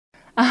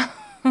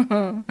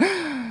Ah.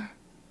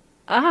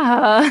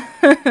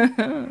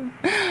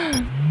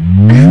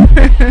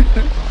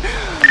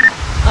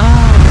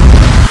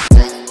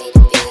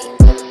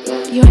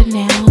 You are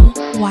now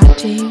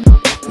watching.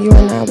 You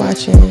are now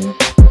watching.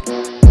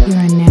 You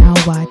are now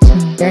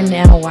watching. You're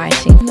now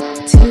watching.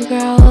 Two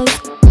girls.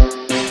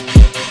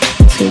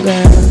 Two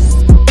girls.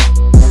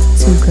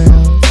 Two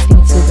girls.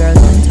 Two girls.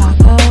 One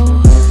taco.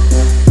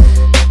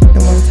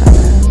 And one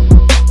taco.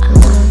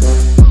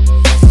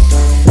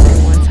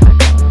 One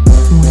taco.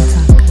 One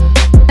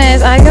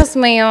taco. Ay, Dios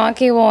mío,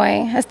 aquí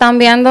voy. Están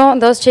viendo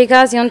dos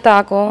chicas y un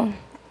taco.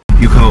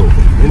 You cold.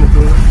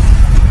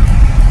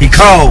 He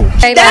cold.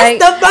 Hey, That's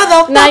the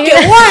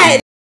motherfucking one.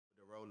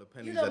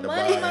 You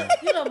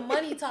the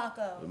money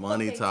taco.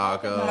 Money Okay,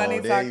 taco. Money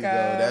There you go.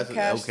 taco, That's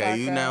cash okay.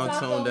 You taco. now Taco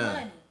tuned in.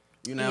 money.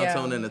 You now Yeah.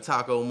 tuned in to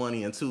Taco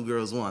Money and Two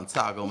Girls One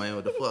Taco, man.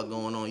 What the fuck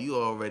going on? You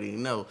already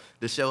know.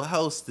 The show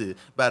hosted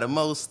by the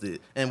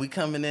mosted. And we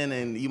coming in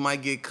and you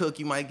might get cooked,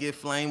 you might get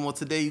flame. Well,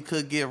 today you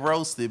could get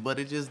roasted, but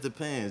it just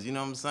depends. You know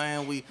what I'm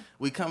saying?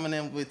 We coming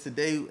in with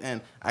today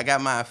and I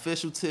got my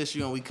official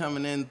tissue and we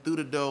coming in through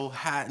the door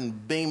hot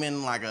and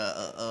beaming like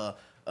a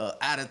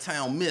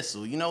out-of-town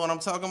missile. You know what I'm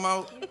talking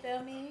about? You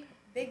feel me?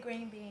 Big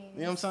green beans.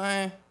 You know what I'm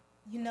saying?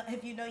 You know,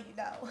 if you know, you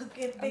know.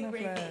 Get big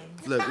green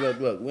beans.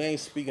 Look. We ain't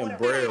speaking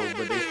Braille,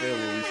 but they feel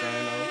what we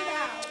saying,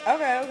 though.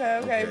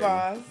 Okay,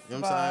 boss. You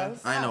know what I'm saying?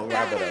 I ain't no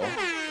rapper, though.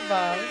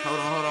 Boss.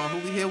 Hold on. Who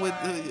we here with?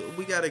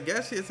 We got a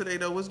guest here today,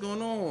 though. What's going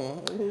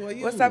on? Who are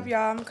you? What's up,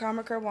 y'all? I'm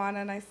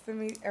Kurijuana. Nice to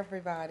meet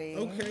everybody.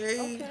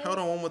 Okay. Hold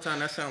on one more time.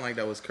 That sound like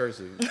that was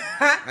cursive.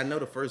 I know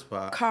the first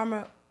part.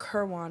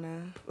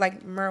 Kurijuana.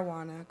 Like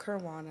marijuana.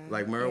 Kurijuana.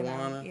 Like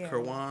marijuana? Yeah.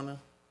 Kurijuana?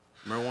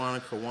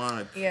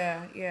 Marijuana.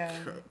 Yeah.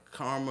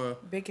 Karma.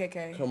 Big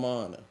KK.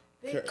 Kamana.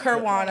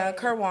 Kurijuana.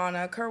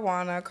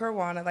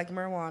 Like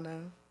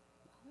marijuana.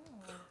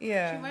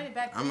 Yeah. Run it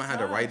back to I'm the gonna have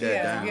to song. write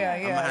that down. Yeah,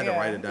 I'm gonna have to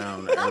write it down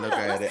and look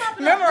at it.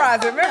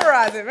 Memorize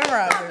it.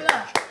 Stop it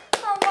up.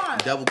 Come on.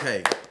 Double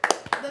K.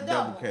 The Double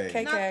double.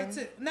 K. Not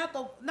the two.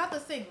 Not the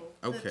single.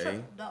 Okay. The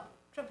triple double.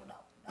 Triple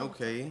double.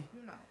 Okay.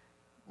 You know.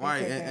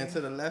 Right, Okay. and to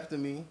the left of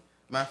me,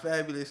 my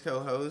fabulous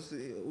co-host,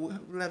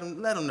 let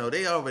them know.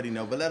 They already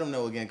know, but let them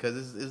know again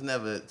because it's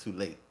never too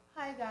late.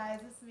 Hi guys,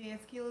 it's me.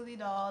 It's Keela the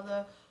Doll,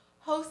 the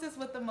hostess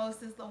with the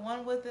mostest, the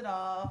one with it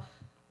all.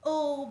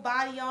 Ooh,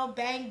 body on,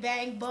 bang,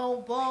 bang,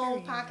 boom,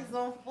 boom, pockets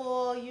on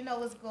full. You know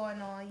what's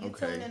going on. You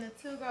Okay. tuned in to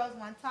Two Girls,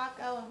 One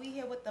Taco, and we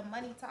here with the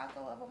money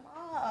taco of them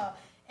all.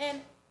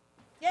 And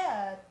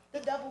yeah, the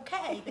double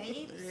K,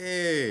 baby. Yeah,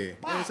 you know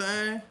what I'm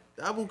saying?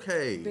 Double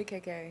K. Big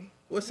KK.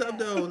 What's up,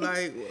 though?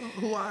 Like,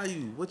 who are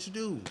you? What you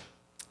do?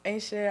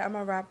 Ain't shit. I'm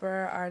a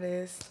rapper,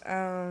 artist.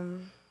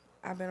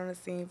 I've been on the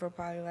scene for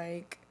probably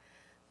like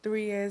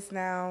 3 years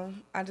now.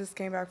 I just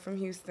came back from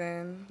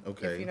Houston.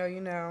 Okay. If you know,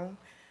 you know.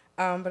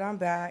 But I'm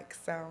back,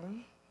 so.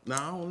 No,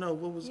 I don't know.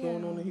 What was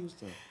going on in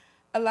Houston?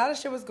 A lot of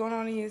shit was going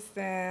on in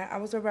Houston. I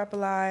was with Rap a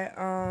Lot.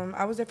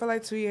 I was there for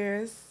like 2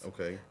 years.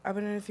 Okay. I've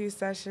been in a few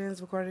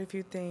sessions, recorded a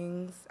few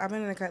things. I've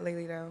been in the cut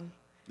lately though.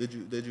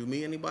 Did you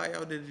meet anybody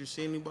out there? Did you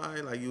see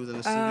anybody? Like you was in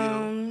the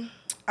studio?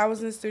 I was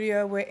in the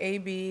studio with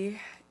AB.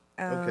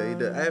 Okay,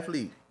 the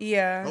athlete.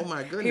 Yeah. Oh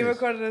my goodness. He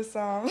recorded a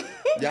song.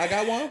 Y'all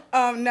got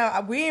one?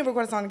 No, we ain't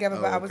recorded a song together,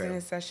 but I was okay. in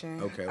his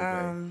session. Okay.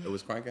 It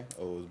was cranking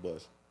or it was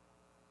bust?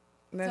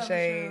 No Tell the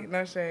shade. truth.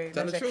 No shade.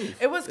 Tell no the shade.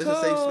 truth. It was It's cool.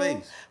 a safe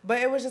space.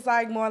 But it was just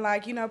like more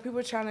like, you know,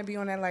 people trying to be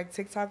on that like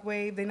TikTok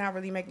wave. They're not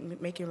really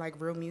making like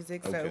real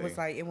music. So it Okay. was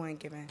like, it wasn't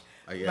given.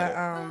 I get But,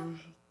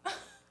 it.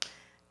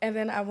 and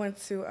then I went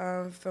to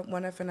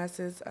one of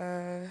Finesse's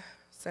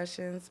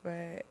sessions.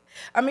 But,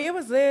 I mean, it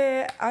was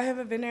lit. I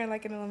haven't been there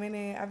like in a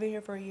minute. I've been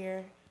here for a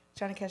year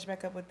trying to catch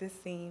back up with this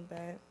scene.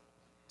 But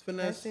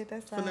Finesse. that's it,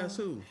 that's Finesse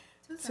who?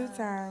 two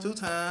times. 2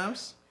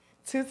 times.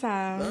 2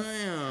 times.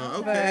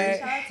 Damn. But Okay.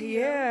 Shout out to you.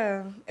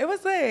 yeah, it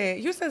was lit.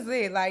 Houston's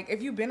lit. Like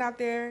if you've been out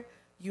there,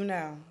 you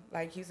know.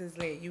 Like Houston's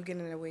lit. You get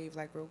in the wave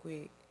like real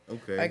quick.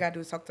 Okay. All you gotta do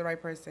is talk to the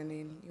right person,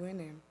 and you in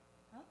there.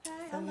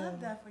 Okay, I love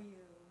that for you.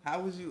 How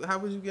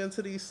was you getting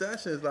to these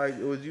sessions? Like,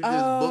 was you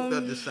just booked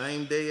at the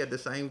same day at the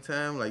same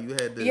time? Like, you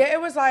had to. Yeah,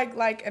 it was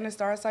like in the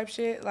stars type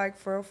shit. Like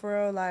for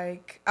real.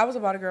 Like I was a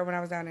body girl when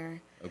I was down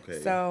there.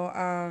 Okay.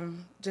 So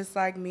just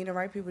like meeting the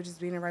right people, just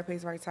being in the right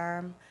place, right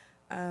time.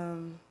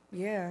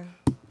 Yeah,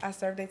 I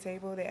served their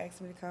table. They asked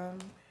me to come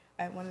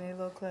at one of their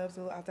little clubs,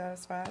 little outdoor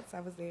spots.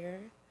 I was there.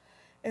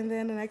 And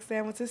then the next day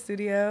I went to the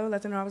studio,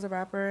 let them know I was a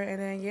rapper.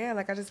 And then, yeah,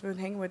 like I just been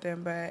hanging with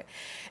them. But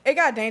it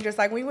got dangerous.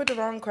 Like when you with the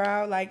wrong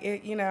crowd, like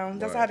it, you know,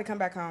 that's why I had to come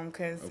back home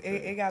because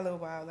it got a little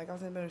wild. Like I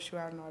was in the middle of the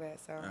shootout and all that.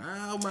 So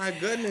Oh my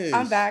goodness.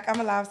 I'm back. I'm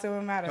alive, still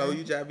it matter. Oh,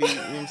 you just be, you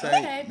know what I'm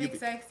saying? Okay, you big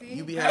sexy.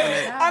 You be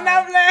having that. I'm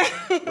not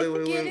playing.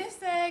 Wait. Get it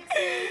sexy.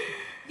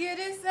 Get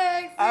it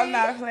sexy. I'm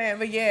not playing,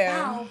 but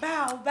yeah.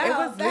 Bow, bow, It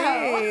was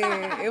bow.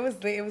 lit. It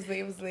was lit. It was lit.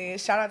 It was lit.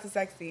 Shout out to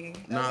Sexy.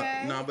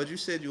 Okay. Nah, but you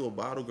said you a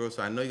bottle girl,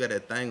 so I know you got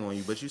that thing on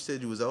you. But you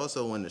said you was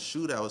also in the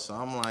shootout, so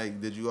I'm like,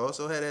 did you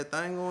also have that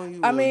thing on you?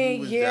 I or mean, you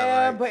was yeah, just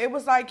like, but it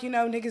was like, you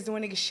know, niggas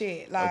doing nigga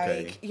shit. Like,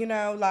 Okay. you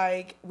know,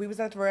 like, we was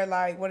at the red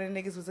light. One of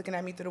the niggas was looking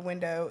at me through the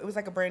window. It was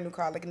like a brand new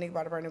car, like a nigga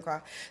bought a brand new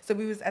car. So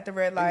we was at the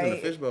red was in light.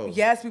 a fishbowl?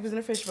 Yes, we was in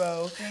a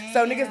fishbowl.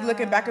 So niggas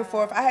looking back and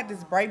forth. I had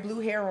this bright blue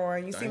hair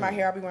on. You see my Damn.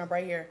 hair, I be wearing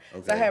bright hair. So I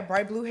Okay. had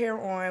bright blue hair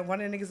on. One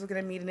of the niggas looking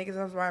at me. The niggas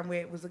I was riding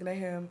with was looking at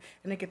him.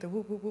 And they get the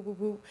whoop, whoop, whoop, whoop,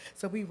 whoop.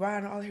 So we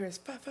riding, all I hear is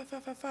fight, fight,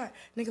 fight, fight, fight.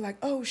 Nigga like,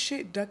 oh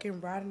shit, ducking,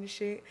 riding and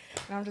shit.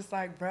 And I'm just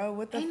like, bro,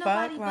 what the Ain't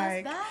fuck? nobody bust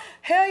Like, back?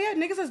 hell yeah,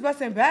 niggas was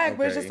busting back.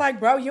 But it's Okay. just like,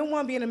 bro, you don't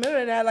want to be in the middle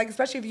of that. Like,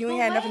 especially if you ain't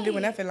But had nothing to do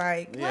with wait. nothing.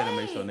 Like, yeah, to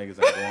make sure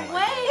niggas ain't going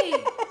like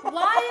that. Wait,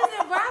 why is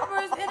it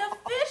rappers in a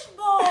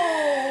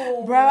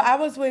fishbowl? bro, I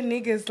was with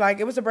niggas. Like,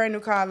 it was a brand new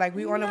car. Like,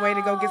 we on the way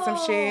to go get some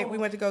shit. We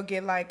No. went to go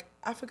get, like,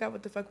 I forgot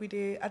what the fuck we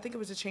did. I think it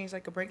was to change,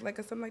 like, a brake light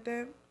or something like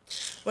that.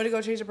 Went to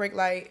go change the brake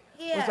light.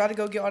 Was Yeah. about to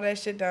go get all that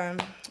shit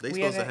done. They We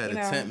supposed to ended- have you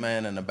a know. tent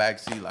man in the back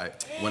seat,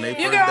 like when they You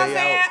first get what I'm day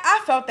saying? out.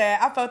 I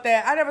felt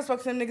that. I never spoke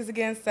to them niggas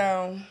again,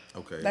 so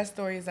Okay. that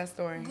story is that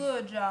story.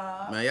 Good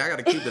job. Man, y'all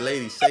gotta keep the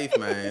ladies safe,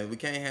 man. We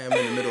can't have them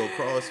in the middle of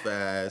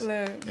crossfires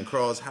Look. and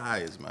cross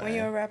highs, man. When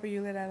you're a rapper,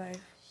 you live that life.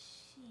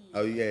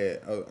 Oh yeah.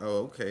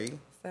 Oh, okay.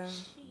 So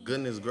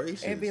Goodness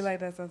gracious. it be like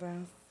that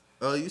sometimes.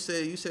 Oh, you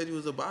said you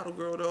was a bottle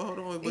girl though. Hold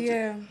on. But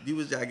Yeah. You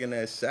was like in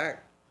that sack,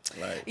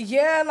 like.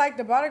 Yeah, like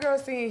the bottle girl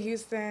scene in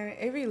Houston,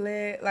 it be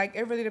lit. Like,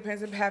 it really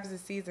depends. It happens in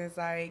seasons.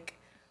 Like,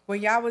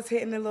 when y'all was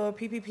hitting the little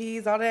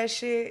PPPs, all that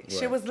shit, Right.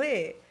 shit was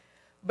lit.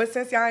 But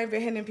since y'all ain't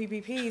been hitting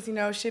PPPs, you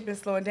know, shit been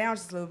slowing down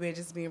just a little bit,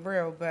 just being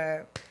real.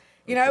 But,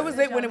 you know, it was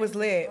lit when it was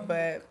lit,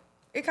 but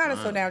it kind of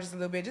slowed down just a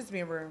little bit, just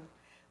being real.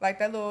 Like,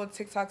 that little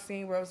TikTok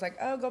scene where it was like,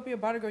 oh, go be a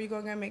bottle girl, you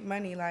gonna make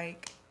money.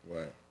 Like,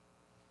 What?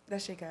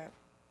 that shit got.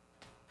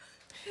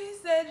 He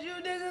said you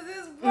niggas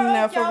is broke.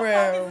 No, for Y'all real.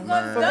 pockets is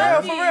on For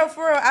Duffy.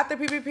 real. After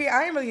PPP,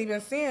 I ain't really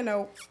even seeing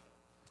no.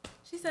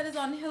 She said it's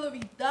on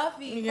Hillary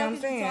Duffy. You know what I'm What is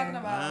she saying? talking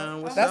about?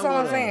 Man, what's That's up all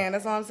I'm with her? saying.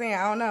 That's all I'm saying.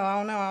 I don't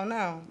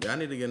know. Yeah, I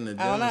need to get in the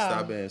gym I don't and know.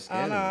 stop being skinny.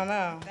 I don't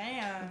know.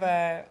 Damn.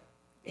 But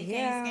They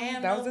yeah, can't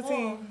scam that was no the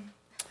team. more.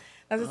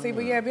 That was the team.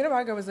 But yeah, being a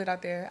white girl was lit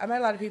out there. I met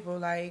a lot of people,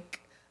 like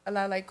a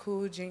lot of like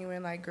cool,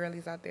 genuine like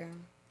girlies out there.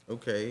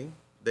 Okay.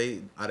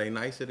 Are they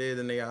nicer there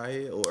than they out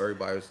here, or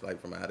everybody's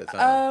like from out of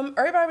town?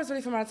 Everybody was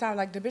really from out of town.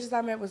 Like the bitches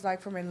I met was like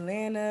from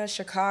Atlanta,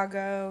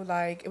 Chicago.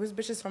 Like it was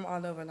bitches from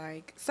all over.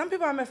 Like some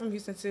people I met from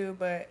Houston too,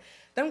 but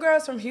them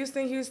girls from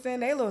Houston,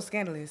 they a little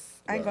scandalous.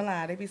 I ain't gonna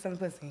lie, they be some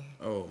pussy.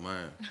 Oh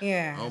man.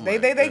 Yeah, Oh, they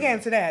my get goodness.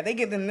 into that. They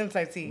get them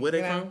type tea. Where they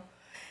you know? from?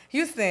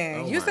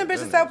 Houston. Oh, Houston my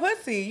bitches sell goodness.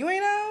 pussy. You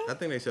ain't know? I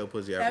think they sell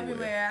pussy everywhere.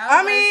 Everywhere.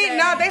 I mean,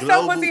 no, they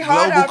sell Global- pussy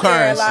hard global out there.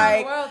 currency.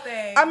 Like, world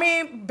thing. I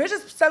mean,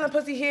 bitches selling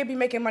pussy here be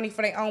making money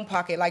for their own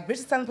pocket. Like,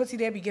 bitches selling pussy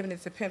there be giving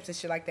it to pimps and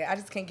shit like that. I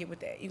just can't get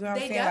with that. You know what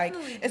They I'm saying? Like,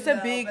 definitely it's do, a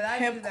though, big but I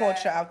pimp do that.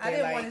 culture out I there.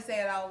 didn't want to Like, say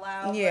it out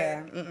loud.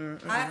 yeah.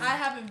 But I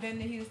haven't been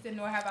to Houston,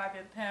 nor have I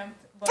been pimped.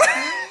 But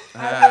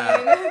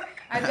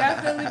I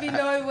definitely be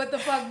knowing what the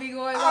fuck be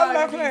going I'm on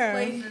not in these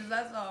playing. places.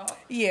 That's all.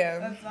 Yeah.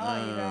 That's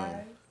all, you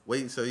guys.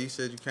 Wait, so you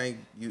said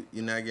you're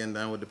not getting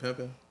done with the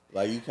pimping?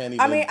 Like you can't even.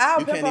 I mean, I'll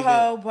you pimp can't a even-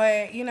 hoe,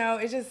 but you know,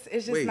 it's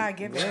just Wait, not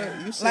giving.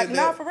 what? You said Like, that-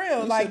 no, for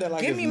real. you Like, said that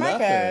like give it's me my nothing.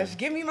 cash.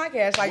 Give me my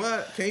cash. Like,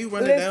 What? Can you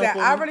run it down listen,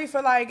 for I me? really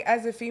feel like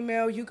as a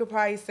female, you could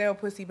probably sell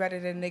pussy better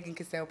than a nigga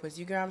can sell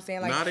pussy. You get what I'm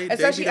saying? Like, Nah, they be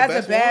especially the as a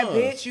best bad ones.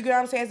 bitch. You get what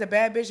I'm saying? As a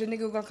bad bitch, a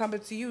nigga gonna come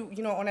up to you,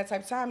 you know, on that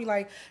type of time. You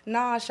like,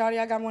 nah, shawty,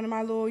 I got one of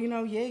my little, you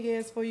know,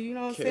 yeah-yes for you. You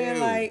know what I'm saying?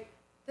 Kill. Like,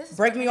 This is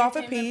break for me off a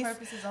entertainment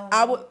piece. purposes only.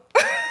 I would.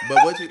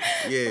 But what you?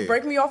 Yeah.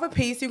 Break me off a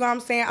piece, you know what I'm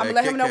saying? I'm That gonna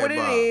let him know Kit what Kat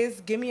it bar.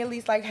 is. Give me at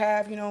least like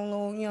half, you know,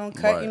 little, you know,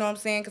 cut, Right. you know what I'm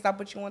saying? Because I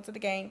put you onto the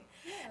game.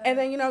 And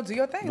then, you know, do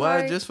your thing. What?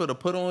 Like, Just for the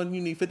put on, you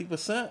need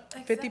 50%.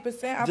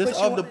 50%. I Just put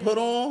you off the put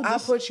on. I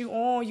Just- put you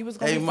on. You was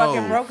gonna Hey be Mo,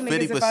 fucking broke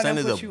niggas if I 50% didn't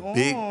is put a you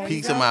big on.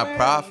 piece You of know my what I'm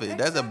profit.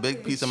 That's a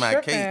big piece of my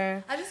cake.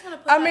 tripping. I just want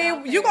to put I that mean,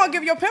 out you there. gonna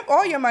give your pimp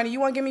all your money. You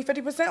wanna give me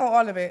 50% or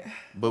all of it?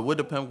 But what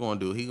the pimp gonna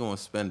do? He gonna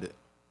spend it.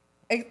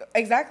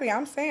 Exactly.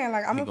 I'm saying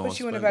like I'm He gonna put gonna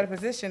you in a spend better it.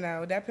 position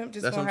though. That pimp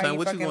just That's what gonna I'm have saying. you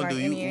What you fucking gonna like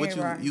do? any What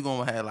and you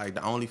gonna have like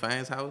the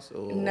OnlyFans house?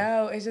 Or?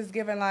 No, it's just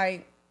giving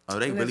like. Oh,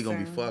 they really gonna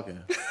be Listen. fucking.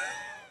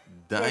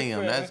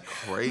 Damn, that's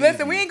crazy.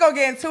 Listen, we ain't gonna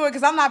get into it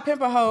because I'm not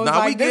pimping hoes. Nah,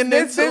 like, we getting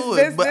this, into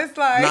this, it. But this,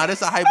 like. nah,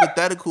 that's a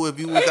hypothetical. If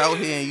you was out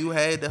here and you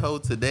had the hoe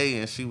today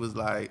and she was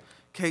like,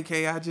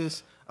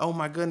 KK, oh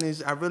my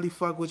goodness, I really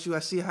fuck with you. I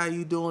see how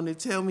you doing it.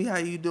 Tell me how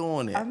you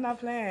doing it. I'm not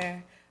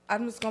playing.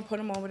 I'm just gonna put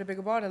them on with a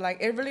bigger border. Like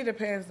it really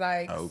depends.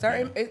 Like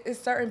Okay. it's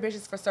certain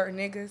bitches for certain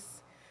niggas.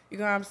 You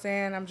know what I'm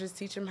saying? I'm just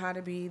teaching them how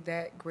to be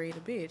that great a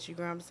bitch. You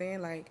know what I'm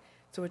saying? Like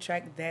to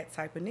attract that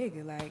type of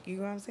nigga. Like you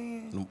know what I'm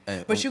saying?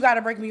 And- But you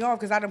gotta break me off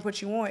because I done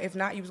put you on. If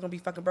not, you was gonna be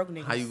fucking broke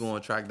niggas. How you gonna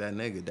attract that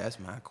nigga? That's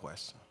my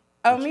question.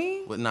 Oh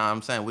me? But nah,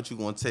 I'm saying, what you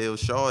gonna tell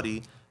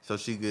Shorty so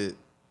she could, you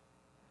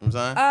know what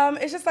I'm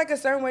saying? It's just like a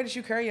certain way that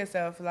you carry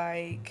yourself.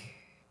 Like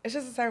It's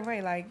just a certain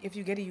way. Like, if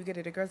you get it, you get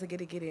it. The girls that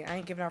get it. I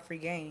ain't giving out free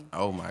game.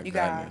 Oh my You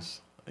got-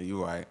 goodness.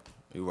 You right.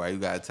 You right. You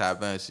got to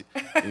tap in.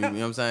 You know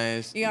what I'm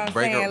saying? You know what I'm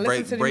break saying? Her,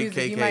 Listen to the break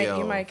music. KKO.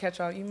 You might catch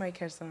all. You might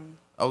catch some.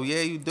 Oh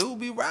yeah, you do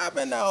be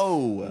robbing You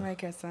though. might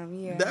catch some.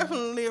 Yeah.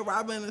 Definitely a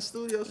robber in the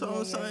studio. So I'm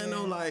Yeah, saying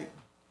though, like,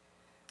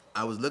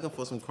 I was looking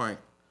for some crank,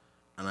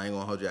 and I ain't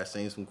gonna hold you. I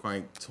seen some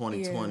crank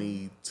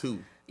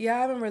 2022. Yeah, I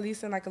haven't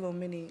released in like a little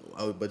mini.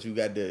 Oh, but you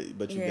got the,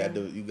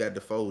 you got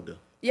the folder.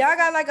 Yeah, I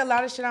got like a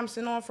lot of shit I'm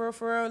sitting on for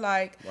real.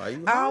 Like, Why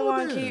you I don't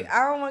want to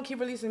holding? keep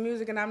releasing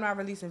music, and I'm not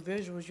releasing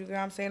visuals. You know what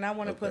I'm saying? I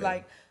want to put Okay.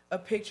 like a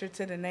picture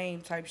to the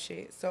name type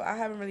shit. So I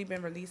haven't really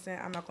been releasing.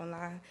 I'm not gonna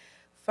lie.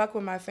 Fuck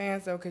with my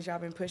fans though, cause y'all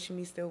been pushing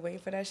me, still waiting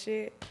for that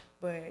shit.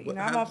 But you know,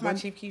 I'm off my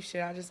Chief Keef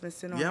shit. I just been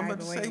sitting on. Yeah, I'm I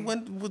about to ain't say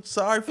been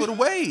sorry for the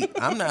wait.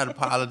 I'm not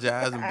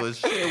apologizing, but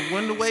shit,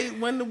 when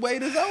the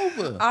wait is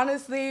over.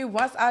 Honestly,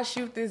 once I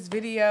shoot this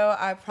video,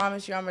 I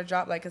promise you I'm gonna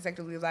drop like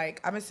consecutively. Like,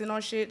 I've been sitting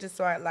on shit just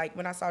so I like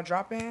when I start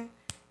dropping,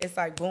 it's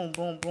like boom,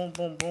 boom, boom,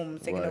 boom, boom,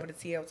 taking Right. over the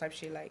TL type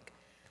shit. Like,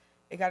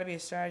 it gotta be a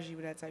strategy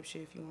with that type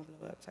shit if you want to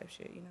blow up type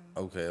shit, you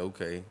know.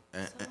 Okay.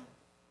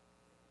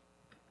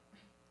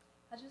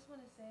 I just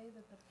want to say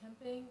that the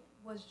pimping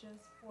was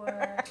just for,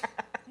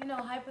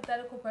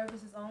 hypothetical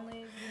purposes only.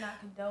 We do not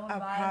condone I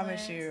violence.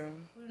 promise you.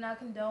 We do not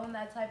condone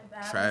that type of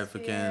atmosphere.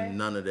 Trafficking,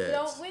 none of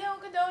that. We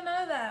don't condone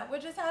none of that. We're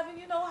just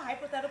having, a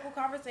hypothetical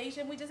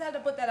conversation. We just had to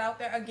put that out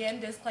there. Again,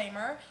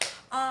 disclaimer.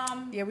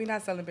 Yeah, we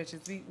not selling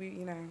bitches.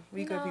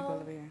 We good people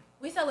over here.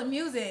 We selling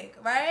music,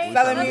 right? We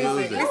Selling selling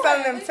music. music. We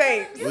selling them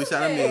tapes. We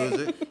selling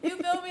music. You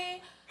feel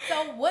me?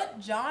 So what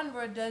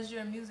genre does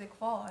your music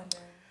fall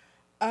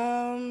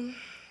under?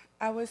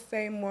 I would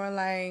say more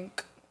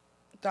like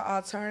the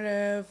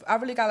alternative. I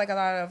really got like a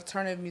lot of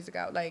alternative music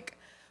out. Like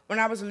when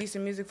I was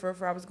releasing music for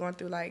I was going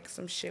through like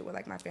some shit with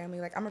like my family.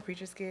 Like I'm a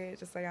preacher's kid,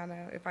 just so y'all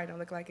know if I don't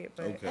look like it.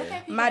 But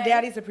Okay. my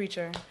daddy's a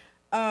preacher.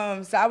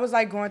 So I was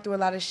like going through a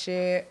lot of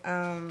shit,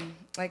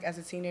 like as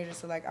a teenager.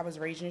 So like I was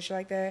raging and shit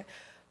like that.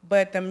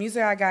 But the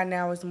music I got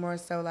now is more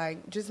so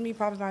like just me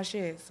popping my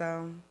shit.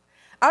 So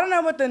I don't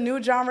know what the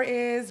new genre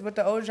is, but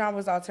the old genre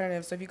was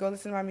alternative. So if you go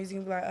listen to my music,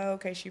 you be like, oh,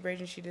 okay, she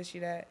raging, she this, she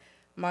that,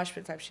 mosh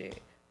pit type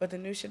shit. But the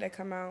new shit that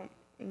come out,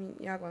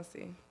 y'all gonna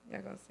see.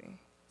 Y'all gonna see.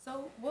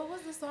 So what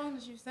was the song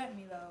that you sent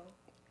me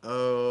though?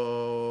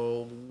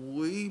 Oh,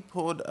 we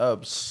pulled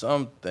up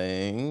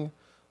something.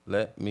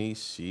 Let me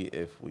see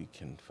if we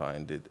can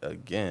find it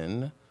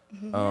again.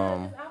 Yeah,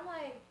 'cause I'm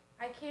like,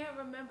 I can't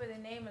remember the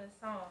name of the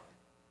song.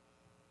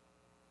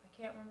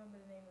 I can't remember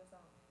the name of the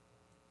song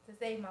to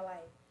save my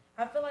life.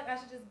 I feel like I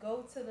should just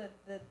go to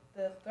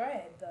the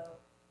thread though,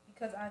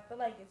 because I feel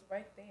like it's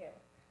right there.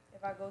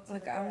 If I go to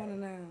Like the I thread. wanna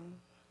know.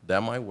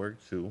 That might work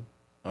too.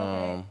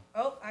 Okay.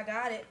 Oh, I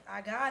got it.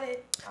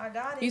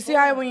 You see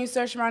how when you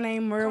search my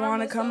name,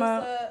 Kurijuana come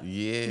up?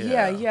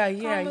 Yeah.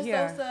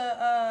 Yeah.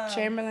 Sosa,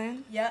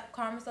 Chamberlain. Yep,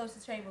 Karma Sosa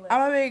Chamberlain.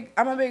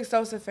 I'm a big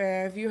Sosa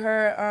fan. If you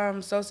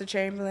heard Sosa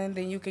Chamberlain,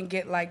 then you can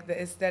get like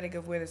the aesthetic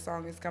of where the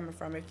song is coming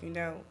from. If you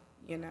know,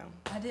 you know.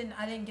 I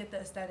didn't get the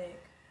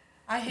aesthetic.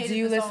 I hated Do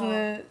you the listen song.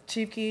 to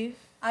Chief Keef?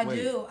 I Wait.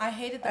 do. I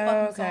hated the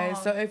Oh, fucking okay.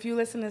 song. So if you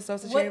listen to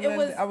Sosa What- it Chamberlain,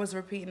 was- I was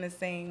repeating the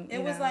same.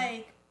 It was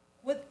like,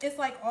 it's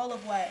like all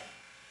of what?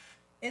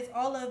 It's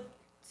all of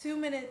 2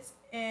 minutes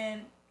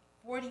and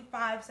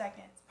 45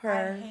 seconds. I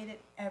Per. hated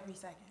every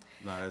second.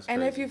 Nah, that's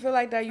And crazy. if you feel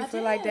like that, you I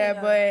feel like did.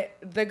 that.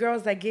 But the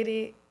girls that get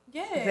it,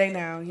 Yeah. they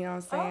know. You know what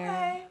I'm saying?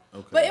 Okay.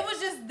 Okay. But it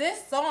was just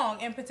this song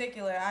in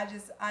particular. I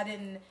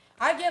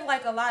get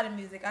like a lot of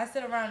music. I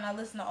sit around and I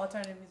listen to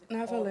alternative music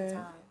I all feel the it.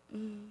 time.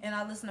 And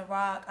I listen to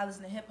rock, I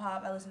listen to hip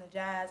hop, I listen to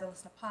jazz, I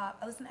listen to pop,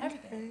 I listen to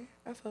everything. Okay,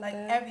 I feel Like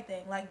that.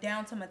 everything, like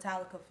down to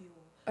Metallica Fuel.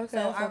 Okay,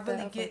 So I feel I really that, I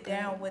feel get that.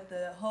 down with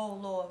the whole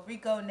lore of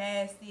Rico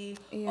Nasty,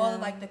 all Yeah.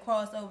 of like the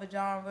crossover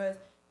genres.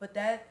 But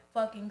that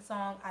fucking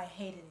song, I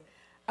hated it.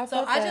 I So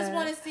felt I just that.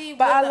 want to see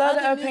But what I the love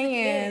other the music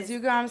opinions. is. You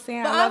get what I'm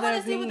saying? But I love wanna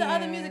the see what the other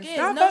opinions. music is.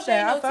 No, I No felt shade,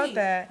 that. no I felt tea.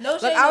 that. No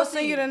Look, shade, I'll no send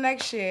tea. you the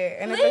next shit.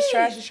 And if Please, it's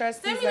trash, it's trash.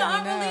 send Please me the let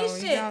me know.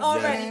 unreleased You shit know what I'm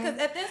already. saying? Because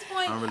at this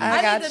point, Unreleased. I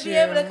I got need to be you.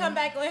 able to come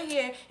back on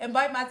here and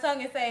bite my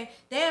tongue and say,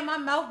 damn, my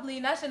mouth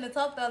bleeding. I shouldn't have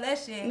talked all that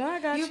shit. No, I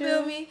got You you.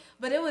 feel me?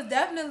 But it was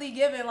definitely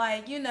given,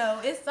 like,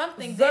 it's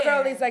something The there.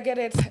 girlies that get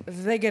it,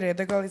 they get it.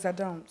 The girlies that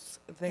don't,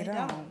 they They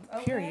don't.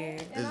 Okay?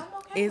 Period. And I'm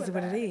okay Is with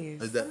what that. it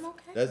is. Is that, I'm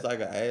okay. that's like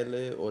an ad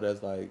lib or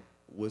that's like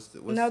what's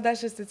No, that's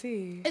just the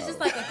tea. It's just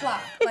like a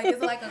clock. Like,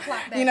 it's like a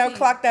clock that You know, tea.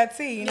 clock that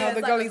tea. You Yeah, know, it's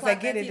the like a girlies clock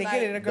that get that it, tea, they like-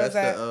 get it. The girls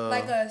that's that. the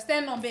Like a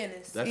stand on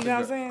business. that's You the know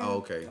what I'm gir- saying? Oh,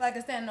 okay. Like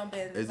a stand on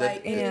business. Is that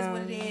Like, the- it is Yeah.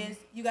 what it is.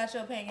 You got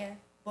your opinion,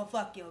 but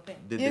fuck your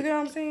opinion. Did You the, get what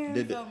I'm saying?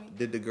 did, Feel the, me?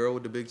 did the girl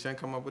with the big chin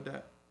come up with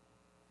that?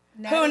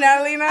 Who,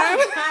 Natalie? Now?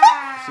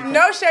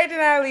 No shade to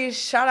Natalie.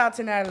 Shout out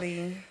to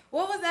Natalie.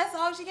 What was that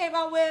song she came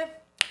out with?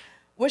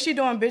 What's she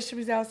doing? Bitch,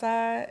 she's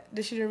outside.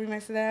 Did she do a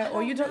remix of that?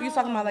 Or you don't you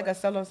talking about know. like a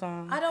solo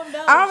song? I don't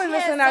know. I don't really She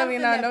listen to had Natalie.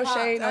 something No, that no popped.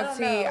 shade, I no don't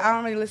tea. know. I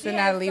don't really listen She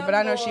to had Natalie, some but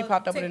I know she little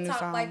popped up with a new TikTok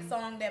song. like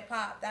song that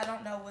popped. I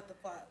don't know what the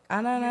fuck.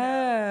 I don't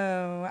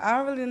know. I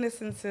don't really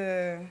listen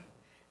to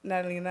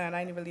Natalie Nunn.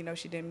 I didn't really know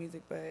she did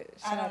music, but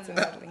shout out to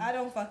Natalie. I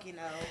don't fucking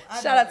know.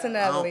 Shout out to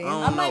Natalie. I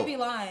don't I might know. be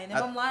lying.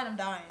 If I'm lying, I'm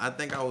dying. I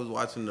think I was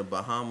watching the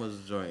Bahamas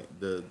joint,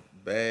 the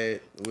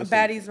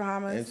Baddies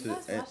Bahamas.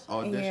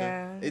 audition.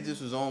 Yeah. It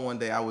just was on one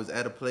day. I was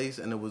at a place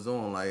and it was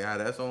on. Like how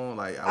that's on.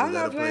 Like I was I'm at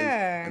not a place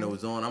playing. and it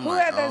was on. I'm Who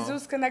like, had that oh.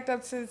 Zeus connect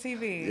up to the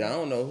TV? Yeah, I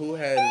don't know who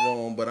had it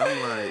on, but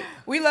I'm like,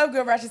 We love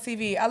good ratchet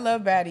TV. I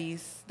love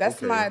baddies. That's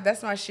Okay.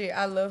 that's my shit.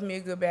 I love me a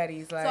good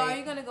baddies. Like, So are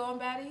you gonna go on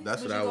baddies?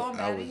 that's Would what you go I on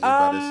was baddies? just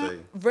about to say.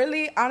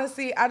 Really,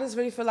 honestly, I just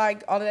really feel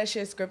like all of that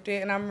shit is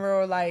scripted, and I'm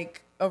real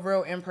like a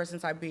real in-person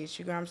type bitch.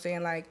 You know what I'm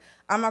saying? Like,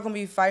 I'm not gonna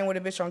be fighting with a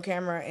bitch on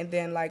camera, and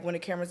then like when the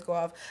cameras go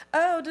off,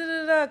 oh da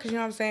da da, because you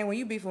know what I'm saying. When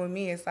you beefing with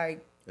me, it's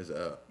like It's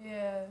up.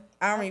 Yeah.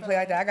 I don't really play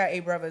like that. I got 8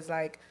 brothers.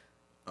 Like,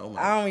 Oh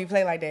my. I don't really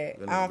play like that.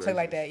 Goodness I don't play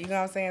like gracious. that. You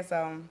know what I'm saying?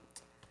 So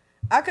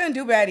I couldn't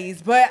do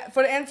baddies, but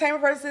for the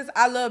entertainment purposes,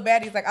 I love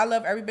baddies. Like, I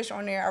love every bitch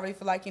on there. I really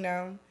feel like, you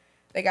know,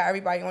 they got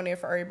everybody on there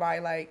for everybody.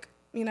 Like,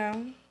 you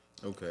know,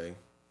 Okay.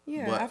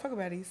 yeah, But I fuck with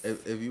baddies.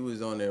 If you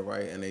was on there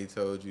right and they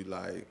told you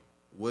like,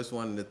 what's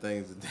one of the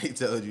things that they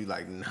told you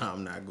like, nah,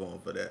 I'm not going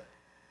for that.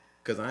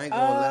 Cause I ain't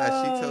gonna lie,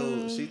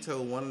 she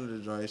told one of the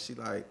joints, she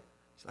like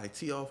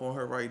tee off on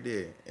her right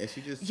there, and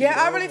she just Yeah, teed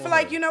I off really on feel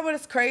like, her. you know what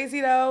is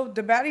crazy though?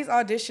 The baddies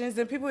auditions,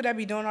 the people that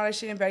be doing all that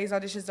shit in baddies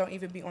auditions don't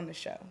even be on the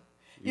show.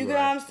 You You get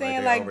right. what I'm Like, saying?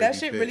 they Like, that already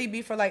shit picked. really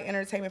be for like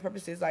entertainment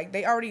purposes. Like,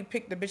 they already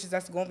picked the bitches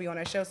that's gonna be on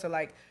that show. So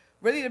like,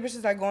 really the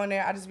bitches that go in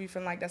there, I just be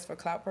feeling like that's for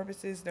clout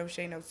purposes. No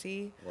shade, no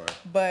tea. Right.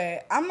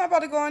 But I'm not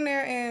about to go in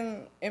there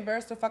and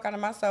embarrass the fuck out of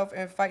myself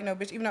and fight no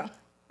bitch, even though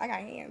I got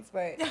hands.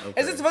 But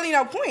it's just really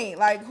no point.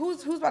 Like,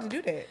 who's about to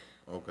do that?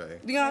 Okay.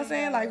 You know what I'm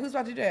saying? Like, who's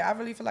about to do that? I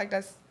really feel like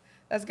that's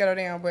ghetto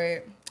down.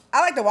 But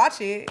I like to watch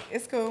it.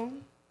 It's cool.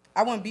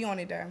 I wouldn't be on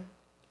it though.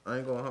 I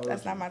ain't gonna hold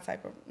That's you. not my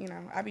type of, you know,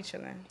 I be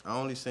chilling. I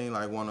only seen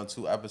like 1 or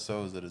 2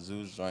 episodes of the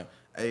Zeus joint.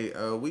 Hey,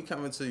 we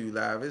coming to you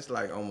live. It's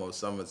like almost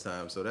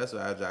summertime, so that's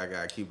why I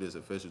gotta keep this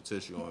official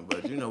tissue on.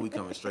 But you know we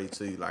coming straight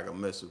to you like a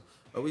missile.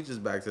 But we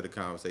just back to the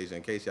conversation.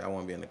 In case y'all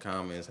want to be in the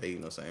comments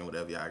hating or saying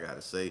whatever y'all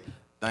gotta say.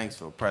 Thanks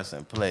for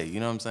pressing play. You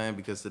know what I'm saying?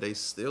 Because today's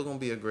still gonna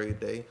be a great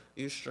day.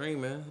 You're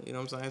streaming. You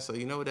know what I'm saying? So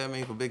you know what that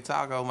means for Big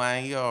Taco,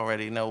 man. You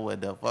already know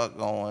what the fuck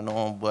going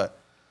on. But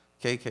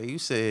KK, you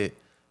said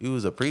you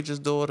was a preacher's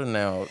daughter.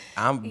 Now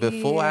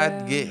before I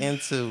get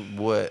into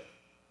what.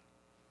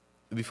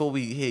 Before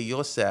we hear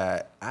your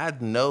side, I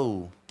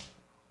know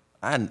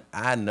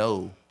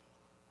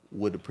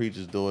what the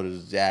preacher's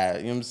daughter's job.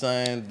 You know what I'm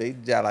saying? They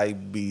job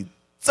like be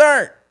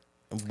turned,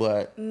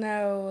 but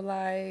No,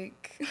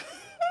 like,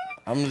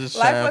 I'm just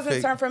life trying wasn't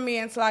to turned for me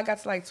until I got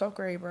to like 12th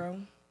grade, bro.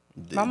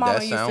 My mama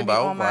that used to sound be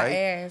about on my right.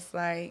 ass.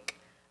 Like,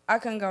 I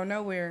couldn't go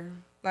nowhere.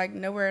 Like,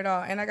 nowhere at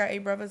all. And I got 8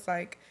 brothers,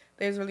 like,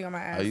 they was really on my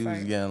ass. Oh, you like,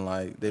 was getting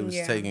like they was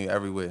Yeah. taking you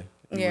everywhere.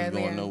 You was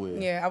going nowhere.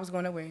 Yeah, I was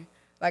going nowhere.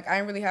 Like, I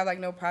didn't really have like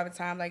no private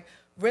time. Like,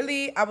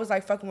 really, I was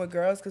like fucking with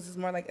girls because it's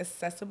more like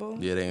accessible.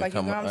 Yeah, they didn't like,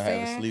 come you know up what I'm and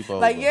have a saying?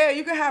 sleepover. Like, yeah,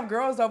 you can have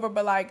girls over,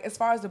 but like as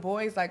far as the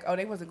boys, like, oh,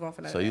 they wasn't going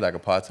for nothing. So you like a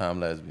part-time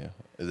lesbian?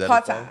 Is that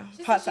part a thing? time?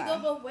 She Part said she go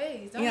time. both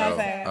ways. Don't You know what I'm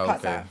say saying? that. Part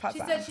Okay. time. Part She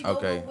time. said she go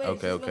Okay, both ways.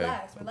 okay, Just okay.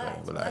 relax,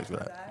 relax, Relax.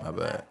 guys. My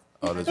Relax. bad.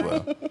 All is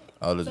well.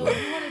 All is So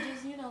well. you want to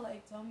just,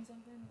 like, tell me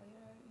something later?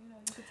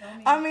 You could tell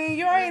me. I mean,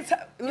 you already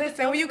listen.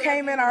 tell When me you whatever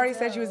came you in, I already wanna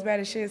said you was tell. bad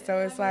as shit. So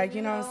it's like,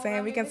 you know what I'm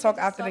saying? We can talk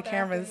after the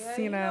cameras,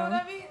 you know know.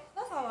 what I mean?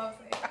 That's all I'm saying.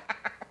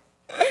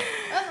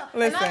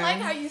 Listen. And I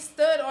like how you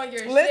stood on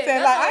your shit. Listen,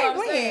 That's like, all I ain't I'm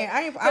playing. saying.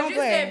 I don't 'Cause you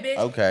play. said, bitch,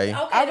 Okay.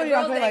 I really the don't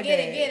girls play that like get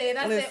that. it, get it. And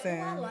I Listen.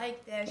 said, I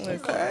like that. She's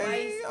Listen. a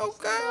spicy. She's a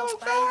Okay.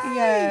 spicy.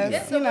 Yes,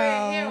 It's the you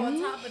red hair know.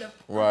 on top of the.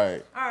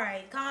 Right. All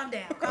right, calm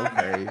down. Calm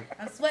Okay. down.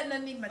 I'm sweating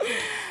underneath my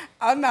teeth.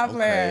 I'm not Okay.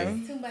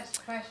 playing. Too much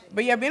pressure.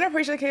 But yeah, being a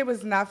preacher kid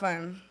was not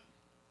fun.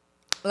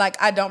 Like,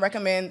 I don't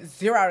recommend.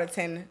 0 out of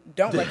 10.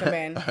 Don't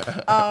recommend.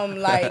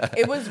 Like,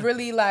 it was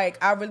really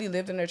like I really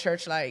lived in the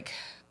church like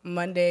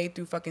Monday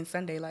through fucking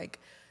Sunday, like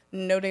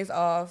no days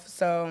off.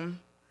 So,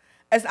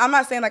 I'm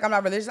not saying like I'm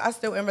not religious. I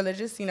still am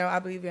religious. You know, I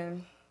believe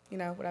in, you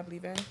know, what I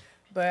believe in.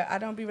 But I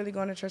don't be really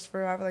going to church for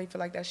real. I really feel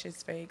like that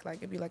shit's fake. Like,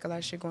 it'd be like a lot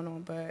of shit going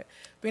on. But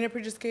being a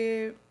preacher's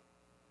kid,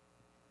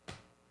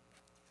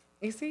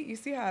 you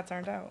see how it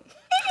turned out.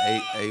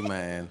 Hey,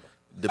 man.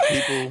 The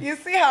people. You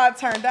see how it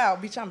turned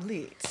out, bitch. I'm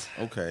lit.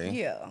 Okay.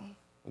 Yeah.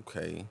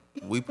 Okay.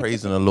 We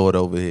praising the Lord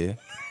over here.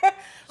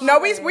 No,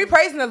 we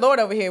praising the Lord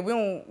over here. We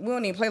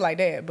don't even play like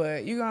that.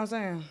 But you know what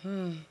I'm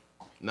saying?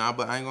 Nah,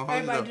 but I ain't gonna hold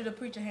Everybody do you the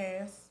preacher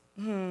hands.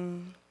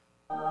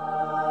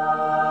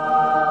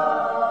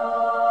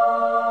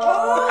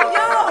 Oh,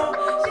 yo,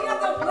 she got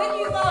the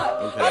blinkies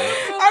up. Okay.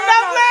 I'm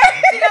not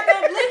playing. She got the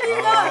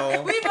blinkies Oh.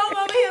 up. We both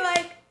over here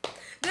like,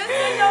 this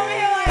bitch over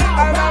here like.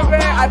 I'm not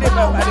playing. I did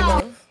both.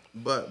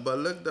 But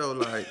look though,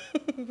 like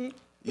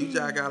you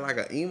just got like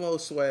an emo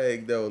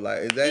swag though. Like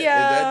is that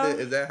Yeah.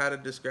 is that how to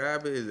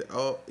describe it? Is it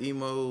all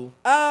emo?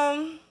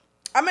 I'm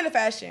into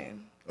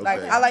fashion. Like,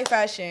 Okay. I like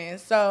fashion.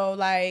 So,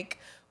 like,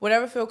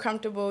 whatever feel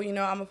comfortable, you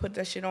know, I'm going to put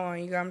that shit on.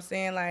 You know what I'm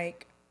saying?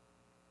 Like,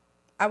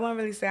 I wouldn't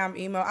really say I'm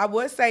emo. I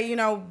would say, you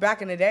know,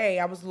 back in the day,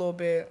 I was a little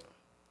bit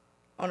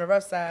on the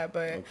rough side,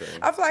 but Okay.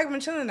 I feel like I've been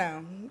chilling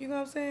now. You know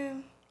what I'm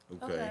saying?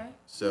 Okay.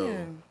 So.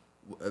 Yeah.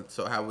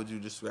 So how would you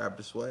describe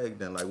the swag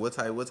then? Like what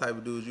type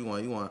of dudes you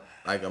want? You want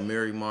like a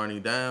Mary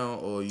Marnie down,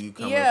 or you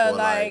coming for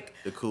like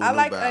the cool? I New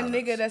like Balance? a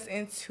nigga that's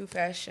into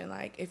fashion.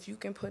 Like if you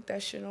can put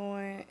that shit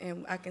on,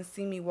 and I can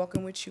see me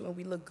walking with you, and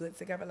we look good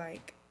together.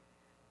 Like,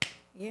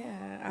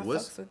 yeah, I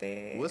fucks with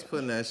that. What's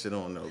putting that shit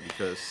on though?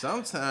 Because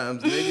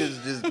sometimes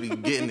niggas just be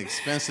getting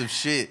expensive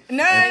shit and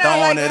like,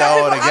 throwing it some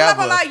all people, together. I'm not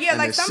gonna lie, yeah, and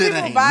like the some shit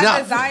people ain't buy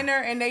nothing. designer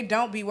and they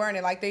don't be wearing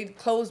it. Like they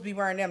clothes be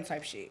wearing them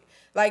type shit.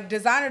 Like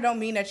designer don't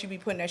mean that you be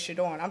putting that shit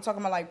on. I'm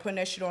talking about like putting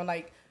that shit on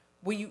like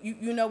when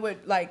you know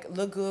what like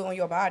look good on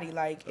your body.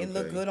 Like it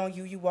look good on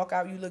you. You walk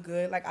out, you look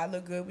good. Like I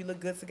look good, we look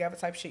good together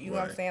type shit. You know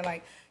what I'm saying?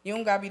 Like you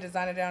don't gotta be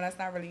designer down. That's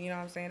not really, you know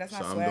what I'm saying? That's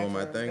not swag. So I'm doing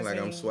my thing, like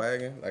I'm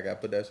swagging, like I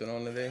put that shit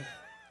on today.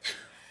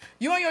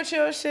 You on your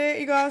chill shit,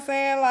 you know what I'm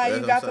saying? Like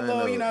That's you got what the I'm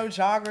little, saying, you know,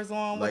 joggers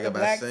on Like, with the if I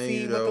black seen tee,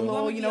 you, with the though-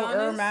 little, you know, You want me to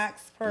be Air honest?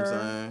 Max You know what I'm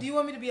per. saying? Do you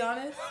want me to be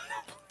honest?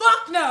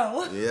 Fuck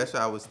no. Yeah, that's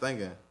what I was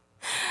thinking.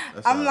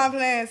 I'm not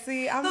playing.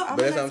 See, I'm But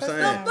that's what I'm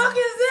saying. The fuck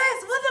is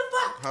this? What the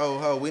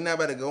fuck? Ho, we not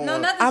about to go No,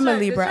 on. not the I'm a shirt.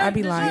 Libra, The shirt, I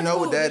be the lying. shirt's You know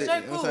what cool. that The is,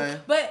 shirt you know what cool. I'm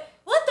saying? But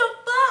what the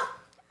fuck?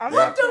 I'm What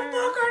not the playing.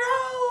 fuck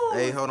are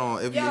those? Hey, hold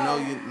on. If you Yo. know,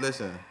 you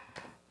listen.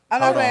 I'm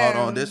not Hold playing.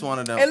 on. This one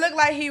of them. It looked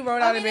like he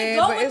rolled out I of mean, bed, it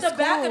go but with it's the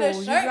back of the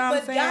cool, shirt, you know what but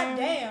I'm saying?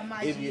 goddamn,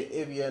 my G.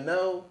 If you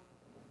know,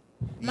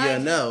 My you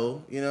G.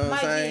 know. You know what My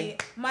I'm saying?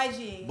 G, my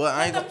G. But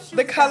I ain't Put them gon- shoes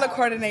The color down.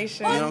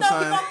 coordination. Put You know the what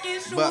I'm saying? fucking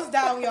shoes But-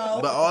 down, yo.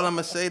 But all I'm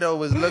gonna say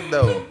though is, look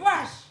though.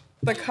 Toothbrush.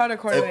 The color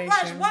Toothbrush.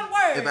 coordination. One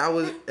word. If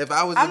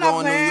I was I'm to not go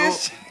in New playing. York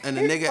and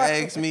the nigga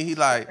asked me, he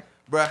like,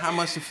 bruh, how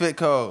much the fit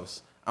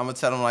cost? I'm gonna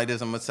tell him like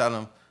this. I'm gonna tell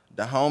him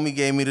the homie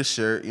gave me the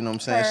shirt. You know what I'm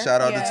saying? Per,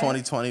 Shout out yeah. to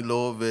 2020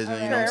 Lord Vision. You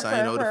know what I'm Per, saying?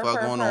 You know what the per, fuck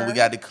per, going on? per. We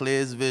got the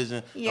clearest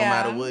vision. No Yeah.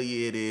 matter what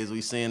year it is,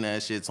 we seeing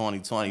that shit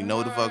 2020. Know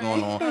what the fuck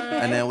going on?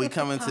 And then we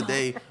coming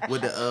today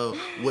with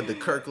the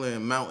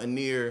Kirkland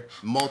Mountaineer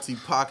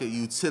multi-pocket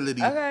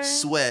utility Okay.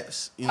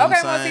 sweats. You know what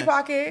Okay, I'm saying?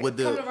 multi-pocket. With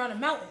Coming the around the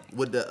mountain.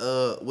 with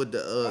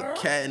the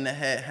cat in the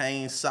hat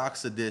Hanes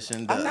socks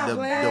edition, the I'm not the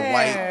playing.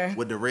 white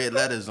with the red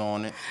letters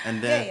on it,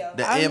 and then Yeah.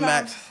 the I'm Air not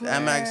Max. Air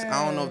Max.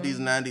 I don't know if playing. these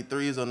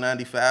 93s or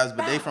 95s,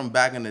 but they from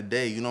back in the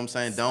day. You know what I'm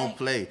saying? Don't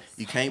play.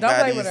 You can't Don't buy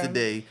play these with 'em.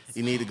 today.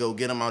 You need to go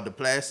get them out the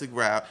plastic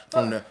route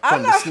from the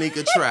I'm the not-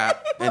 sneaker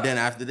trap, and then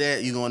after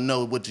that you gonna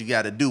know what you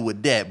got to do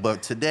with that.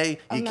 But today you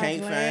I'm not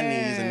can't find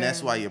these, and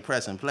that's why playing. you're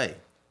pressing play.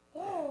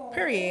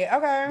 Period.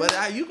 Okay.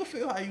 But you can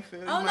feel how you feel.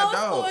 You Oh my no, it's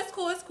dog. cool, it's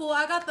cool, it's cool.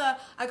 I got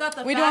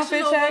the We doing fit Fashion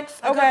Nova. checks?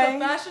 I got Okay.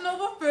 the Fashion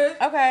Nova fit.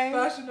 Okay.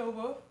 Fashion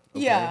Nova.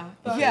 Yeah.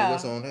 Okay, Yeah.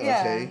 what's on there? Yeah.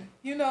 Okay.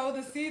 You know,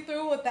 the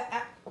see-through with the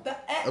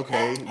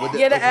Okay. With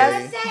Yeah, the okay.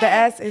 S. The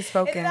S is And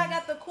spoken. then I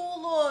got the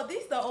cool little,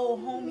 these the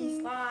old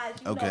homie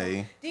slides. You Okay.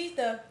 Know, these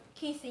the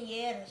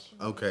quinceañera shoes.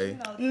 Okay. You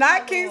know, these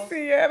Not my little-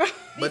 Quinceañera. These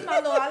But- my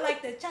little, I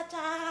like the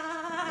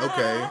cha-cha.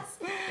 Okay.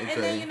 And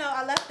Okay. then, you know,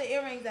 I left the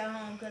earrings at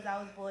home because I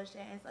was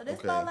bullshitting. So this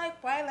Okay. felt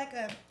like probably like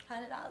a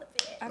 $100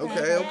 fit.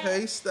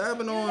 Okay.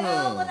 Stabbing You on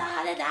know, with them.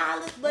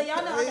 $100. But y'all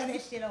know I got Okay.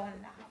 this shit on in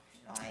the house.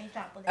 You know, I ain't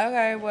trying to pull it.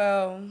 Okay,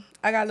 well,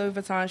 I got Louis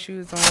Vuitton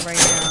shoes on right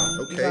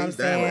now. Okay, You know what I'm damn,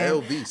 saying?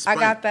 LV I Sprint.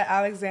 got the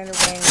Alexander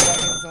Wang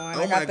leggings on. Oh I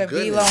my got the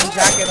goodness. V-Lone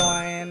jacket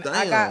on.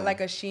 I got Damn.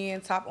 like a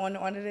Shein top on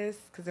under this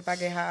because if I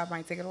get high, I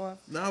might take it off.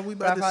 Nah, we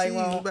But I about to probably see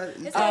you. won't. About,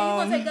 It's like you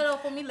gonna take that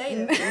off for me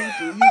later. you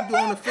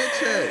doing a fit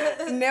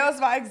check. Nails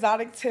by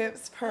Exotic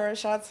Tips per.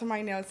 Shout out to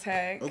my nail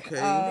tech.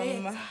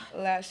 Okay.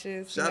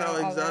 Lashes. you Shout know,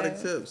 out all Exotic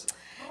that. Tips.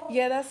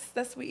 Yeah,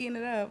 that's we eating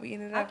it up. We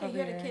eating it I up can over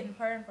hear the here. kitten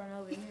purring from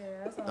over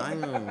here. That's all.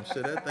 Damn,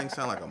 shit, that thing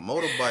sound like a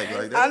motorbike.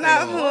 Like that I'm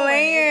not thing on, that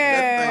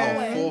playing.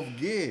 thing on fourth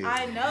gear.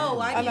 I know.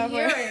 I I'm can not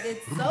hear playing. it.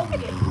 It's so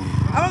good.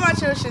 I'm on my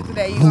chill shit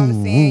today. You know what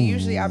I'm saying?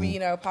 Usually I be, you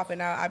know,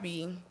 popping out. I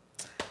be,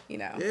 you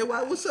know. Yeah,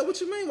 what's up?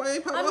 What you mean? Why you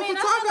ain't popping I off mean,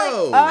 for I feel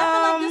taco? like, I feel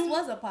like this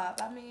was a pop.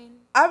 I mean,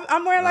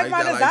 I'm wearing like Nah,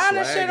 my you got,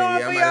 like, designer shit swagger. on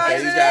Yeah, for I'm y'all about to say,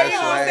 you today. got You know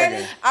what I'm saying?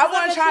 swagger. I It's wasn't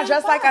like a trying to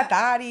dress cute like a vibe.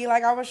 thotty.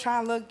 Like I was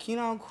trying to look, you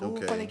know, cool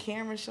Okay. for the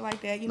camera, shit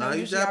like that. You know, Nah, you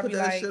usually gotta I put be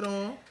that like shit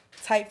on.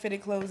 tight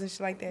fitted clothes and shit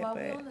like that. while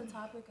we're on But the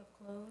topic of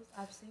clothes,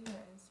 I've seen your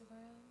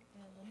Instagram,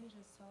 and let me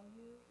just tell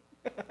you,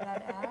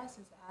 that ass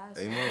is ass.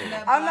 Hey, Mo. And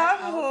that I'm black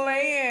not outfit,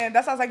 playing.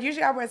 That's why I was like,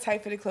 usually I wear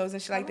tight fitted clothes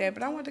and shit like that.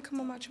 But I wanted to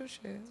come on my chill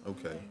shit.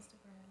 Okay.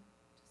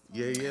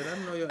 Yeah, let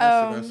them know your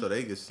Um, Instagram so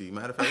they can see.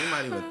 Matter of fact, we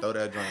might even throw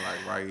that joint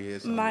like right here.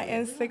 My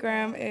somewhere.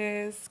 Instagram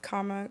is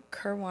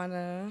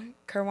Kurijuana.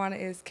 Kurijuana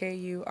is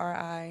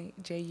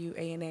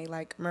Kurijuana,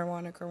 like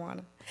marijuana,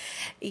 Kurijuana.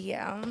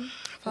 Yeah.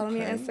 Follow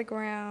me on Okay.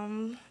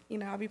 Instagram. You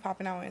know, I'll be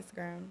popping out on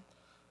Instagram.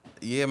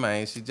 Yeah,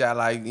 man. She got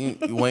like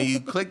when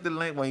you click the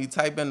link, when you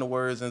type in the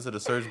words into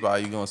the search bar,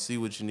 you're gonna see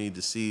what you need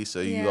to see,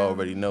 so you Yeah.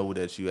 already know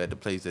that you at the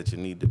place that you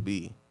need to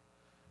be.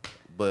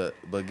 But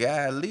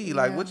golly,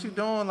 like what you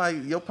doing?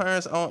 Like your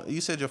parents own. You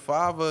said your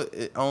father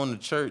owned the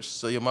church,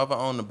 so your mother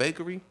owned the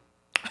bakery.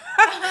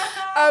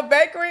 A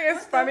bakery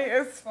is funny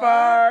as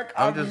fuck.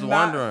 I'm just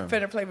wondering.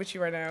 Finna play with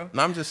you right now.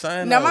 No, I'm just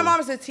saying. No, my though.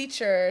 mom's a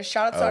teacher.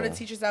 Shout out to all the Oh.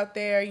 teachers out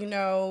there, you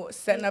know,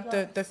 setting up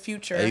the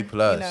future. A+, You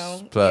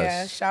know? plus.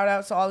 Yeah, shout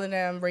out to all of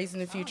them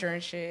raising the future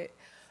and shit.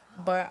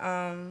 But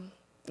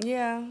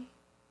Yeah,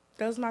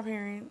 those my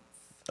parents.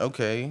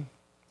 Okay.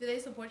 Do they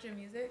support your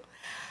music?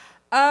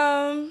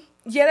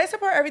 Yeah, they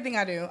support everything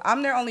I do.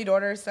 I'm their only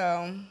daughter,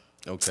 so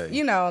Okay.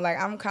 you know, like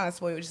I'm kind of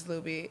spoiled just a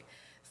little bit.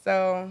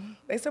 So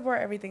they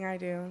support everything I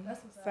do.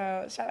 That's what's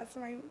So shout out to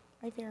my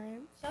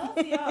parents. Shout out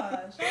to y'all. Shout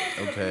out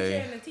to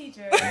Okay. the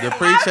preacher The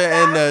preacher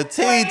and the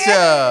teacher.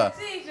 and the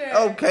teacher.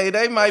 Okay,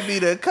 they might be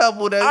the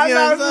couple that, I'm you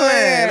know what I'm not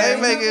saying? They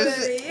playing. making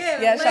shit.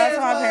 Yeah, shout out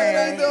to my They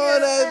parents.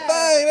 doing that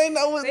thing. They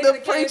know it's They the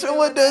done preacher came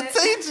with up the with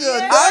that. teacher.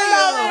 Yeah.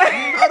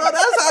 Damn. Hold on,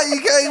 that's how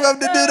you came up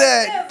to do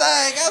that.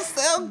 Dang, I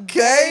said,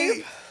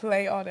 okay.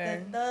 Play all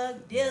day. The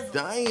Dizzle.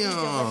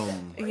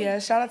 Damn. Yeah,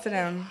 shout out to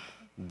them.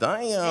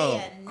 Damn.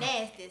 Yeah,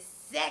 nasty,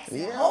 sexy,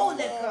 Yeah,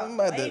 holy I'm cup.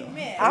 about to-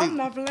 Amen. I'm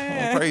not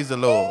playing. Praise the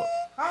Lord.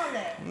 Hold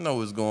that. You know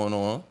what's going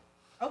on.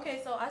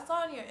 Okay, so I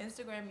saw on your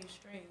Instagram you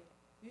stream.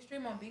 You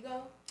stream on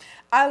Bigo?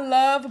 I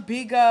love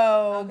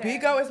Bigo. Okay.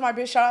 Bigo is my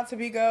bitch. Shout out to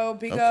Bigo.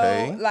 Bigo,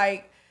 Okay.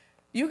 like,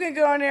 you can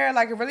go on there,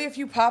 like, really, if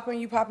you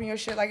popping your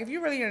shit. Like, if you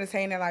really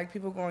entertaining, like,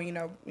 people going, you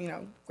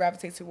know,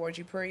 gravitate towards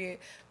you, period.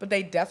 But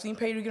they definitely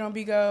pay you to get on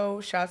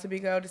Bigo. Shout out to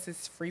Bigo. This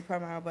is free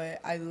promo, but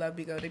I love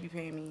Bigo. They be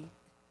paying me.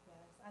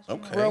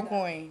 Okay.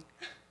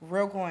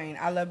 Real coin.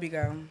 I love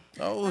Bigo.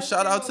 Oh,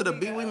 shout out to the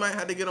B. We might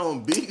have to get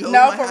on Bigo. No, We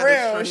might for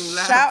have to real. stream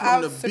live Shout from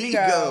out the to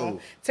Bigo.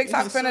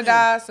 TikTok You know finna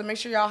die, so make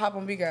sure y'all hop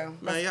on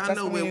Bigo. Man, y'all That's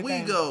know the where main we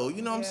thing. go.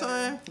 You know what I'm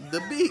saying? The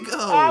Bigo.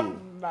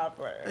 I'm not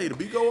playing. Hey, the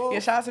Bigo off? Yeah,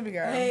 shout out to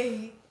Bigo.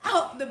 Hey,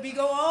 out the Bigo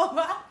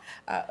off.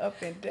 I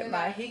up and did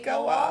my he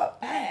go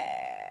up.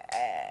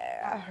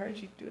 I heard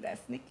you do that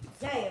sneaky.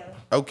 Damn.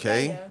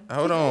 Okay,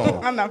 hold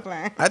on. I'm not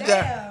playing. I just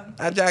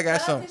got Shout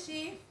out some. to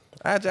She.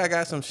 I just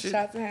got some shit.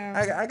 Shout out to him.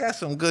 I got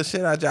some good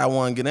shit I just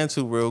want to get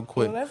into real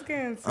quick. Well, let's get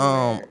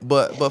into it.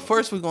 But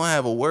first we're gonna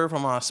have a word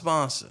from our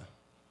sponsor.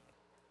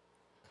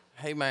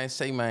 Hey man,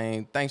 say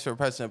man, thanks for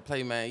pressing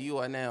play, man. You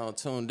are now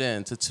tuned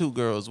in to Two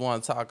Girls,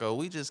 One Taco.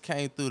 We just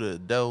came through the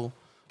dough,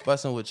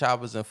 busting with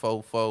choppers and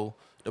fofo.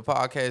 The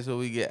podcast where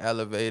we get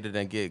elevated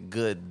and get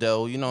good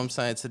dough. You know what I'm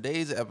saying?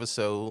 Today's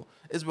episode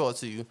is brought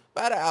to you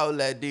by the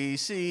Outlet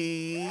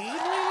DC.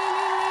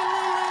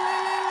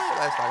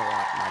 That's like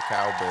my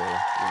cowbell. You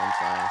know what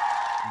I'm saying?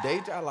 They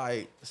just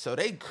like, so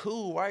they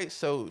cool, right?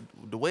 So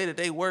the way that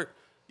they work,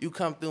 you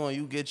come through and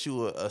you get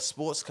you a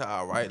sports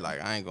car, right?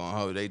 Like, I ain't gonna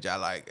hold. They just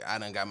like, I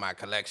done got my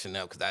collection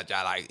up because I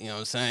just like, you know what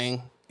I'm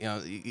saying? You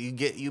know,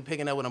 you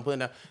picking up what I'm putting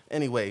down.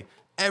 Anyway,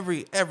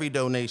 every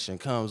donation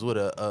comes with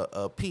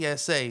a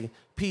PSA,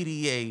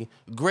 PDA,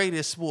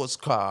 greatest sports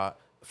car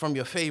from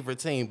your favorite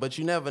team, but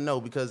you never know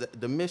because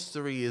the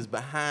mystery is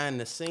behind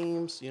the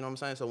scenes. You know what I'm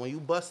saying? So when you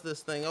bust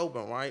this thing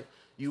open, right,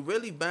 you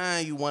really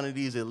buying you one of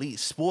these elite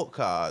sport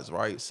cars,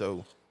 right?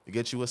 So you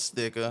get you a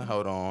sticker,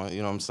 hold on, you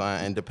know what I'm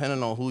saying? And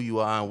depending on who you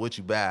are and what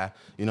you buy,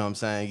 you know what I'm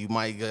saying, you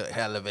might get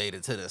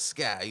elevated to the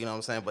sky, you know what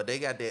I'm saying? But they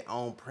got their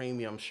own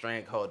premium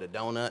strand called the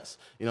donuts,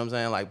 you know what I'm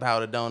saying? Like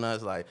powder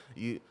donuts, like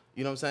you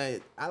know what I'm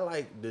saying? I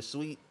like the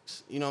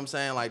sweets, you know what I'm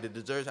saying? Like the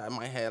desserts, I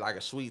might have like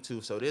a sweet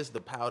tooth. So this is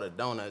the powdered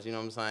donuts, you know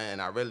what I'm saying?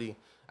 And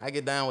I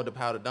get down with the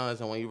powdered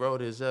donuts, and when you roll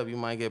this up, you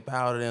might get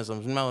powdered and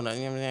some snow nuts,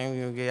 you know what I'm saying?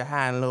 You get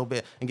high a little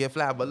bit and get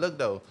flat. But look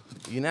though,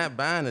 you're not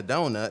buying the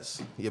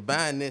donuts, you're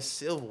buying this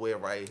silverware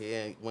right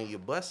here. And when you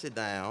bust it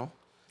down,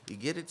 you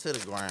get it to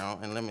the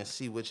ground, and let me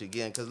see what you're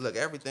getting. Cause look,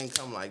 everything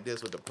come like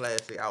this with the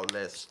plastic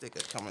outlet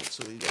sticker coming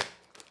to you.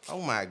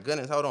 Oh my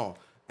goodness, hold on.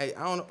 Hey,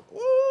 I don't know.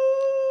 Woo!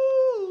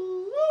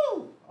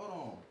 Hold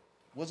on.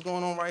 What's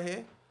going on right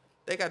here?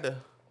 They got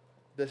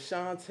the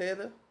Sean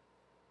Taylor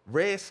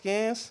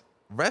Redskins.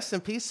 Rest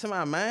in peace to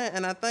my man.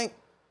 And I think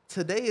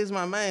today is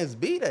my man's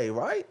B-Day,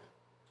 right?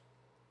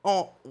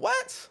 On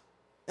what?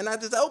 And I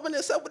just opened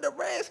this up with the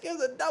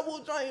Redskins, a double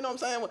joint, you know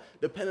what I'm saying?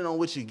 Depending on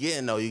what you're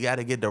getting, though, you got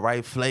to get the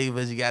right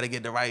flavors, you got to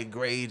get the right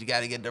grades, you got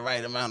to get the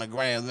right amount of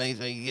grams, make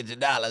sure you get your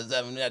dollars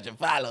up and get your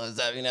followers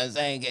up, you know what I'm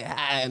saying? Get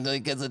high and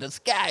because of the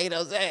sky, you know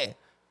what I'm saying?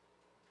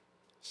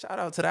 Shout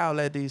out to the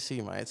Outlet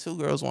DC, man. Two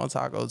Girls, One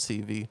Taco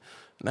TV.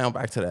 Now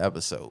back to the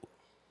episode.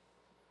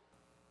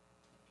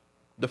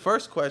 The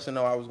first question,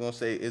 though, I was going to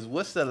say is,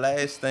 what's the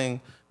last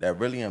thing that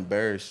really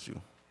embarrassed you?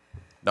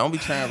 Don't be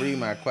trying to read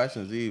my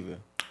questions either.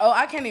 Oh,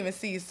 I can't even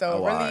see,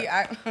 so Oh, really,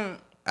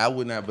 I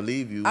would not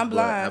believe you. I'm but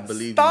blind. I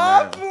believe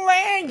Stop you now.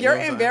 playing. You You're know what I'm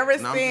saying?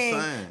 embarrassing. No, I'm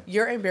just saying.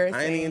 You're embarrassing.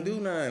 I ain't even do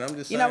nothing. I'm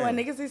just saying. You know what?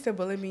 Niggas used to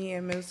bully me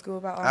in middle school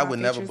about all I my would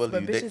features, never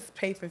bully but you. bitches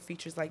pay for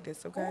features like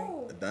this, okay?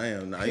 Ooh.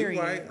 Damn, now Period.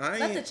 you right. I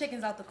Let the ain't.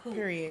 chickens out the coop.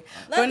 Period.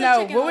 Let But the no,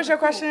 chicken what out was the your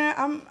coop. question?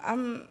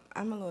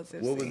 I'm a little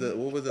tipsy.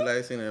 What was the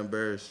last thing that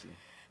embarrassed you?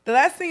 The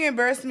last thing that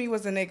embarrassed me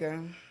was a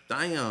nigga.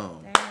 Damn.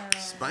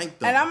 Spanked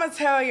them. And I'm gonna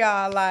tell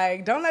y'all,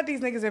 like, don't let these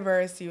niggas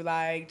embarrass you.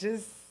 Like,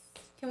 just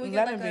Can we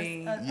let get like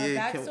him be. a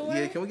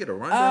backstory? Can we get a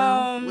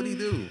rundown? What'd he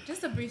do?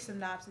 Just a brief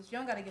synopsis. You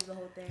don't gotta give the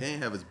whole thing. He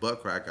ain't have his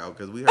butt crack out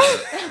because we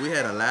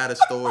had a lot of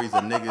stories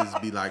of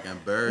niggas be like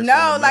embarrassed. No,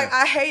 on the like,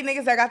 man. I hate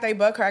niggas that got their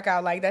butt crack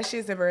out. Like, that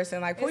shit's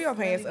embarrassing. Like, pull It's your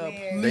pants really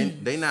up.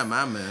 weird. They not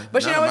my man.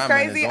 But you None know of what's my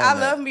men crazy? is I on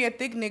love that. me a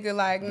thick nigga.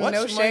 Like, What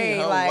no you mean,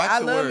 shade. ho? Like, Watch I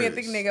your love me a words.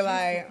 thick nigga.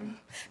 Like,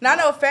 Now I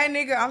know a fat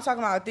nigga. I'm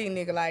talking about a thick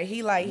nigga.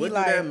 Like What do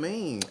that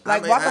mean?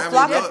 Like walk a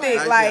floppy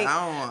thick. Like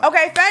I don't-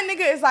 okay, fat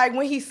nigga is like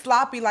when he's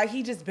sloppy. Like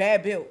he just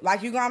bad built.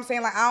 Like you know what I'm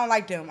saying? Like I don't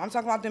like them. I'm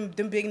talking about them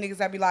big niggas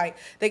that be like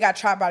they got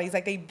trap bodies.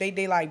 Like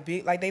they like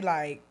big. Like they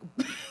like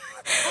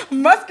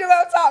muscular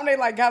up top. And they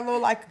like got a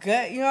little like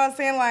gut. You know what I'm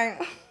saying?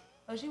 Like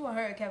Oh, she want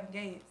her at Kevin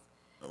Gates.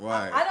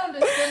 Right. I don't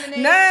discriminate.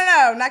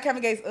 no, not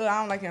Kevin Gates. I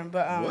don't like him.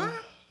 But What?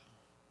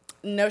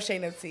 no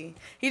shade, no tea.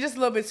 He just a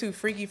little bit too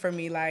freaky for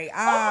me. Like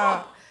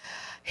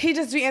he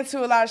just be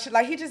into a lot of shit.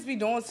 Like he just be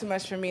doing too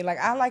much for me. Like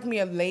I like me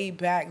a laid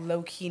back,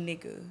 low key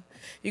nigga.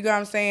 You know what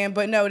I'm saying?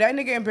 But no, that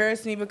nigga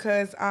embarrassed me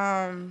because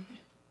I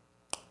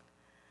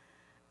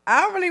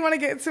don't really want to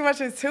get too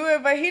much into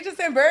it. But he just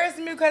embarrassed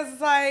me because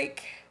it's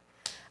like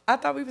I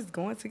thought we was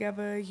going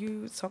together.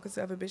 You talking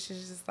to other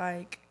bitches, just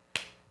like.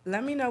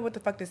 Let me know what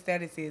the fuck the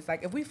status is.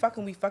 Like, if we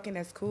fucking,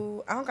 that's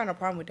cool. I don't got no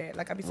problem with that.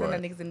 Like, I be telling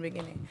that niggas in the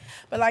beginning.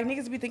 But, like,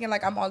 niggas be thinking,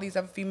 like, I'm all these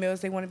other females.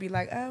 They want to be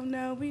like, oh,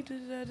 no, we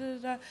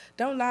da-da-da-da.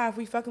 Don't lie. If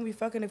we fucking, we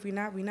fucking. If we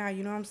not, we not.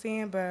 You know what I'm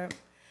saying? But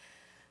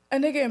a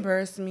nigga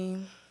embarrassed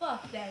me.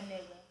 Fuck that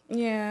nigga.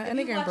 Yeah, a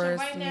nigga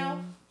embarrassed right me.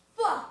 now,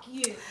 fuck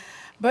you.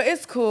 But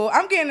it's cool.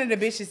 I'm getting into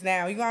bitches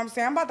now. You know what I'm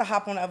saying? I'm about to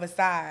hop on the other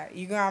side.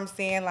 You know what I'm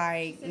saying?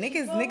 Like,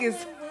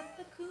 niggas.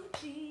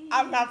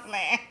 I'm not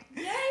playing.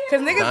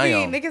 Cause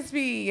niggas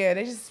be,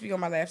 they just be on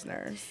my last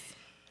nerves.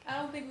 I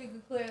don't think we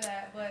could clear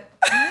that, but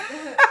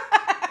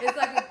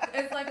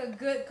it's like a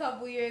good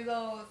couple years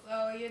old,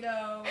 so you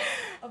know,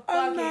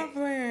 I'm not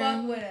playing.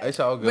 Fuck with it. It's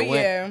all good. But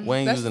yeah, we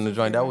ain't using the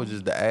joint. That was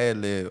just the ad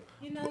lib.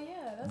 You know,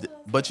 yeah. That's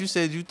what But you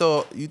said you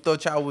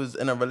thought y'all was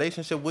in a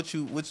relationship. Which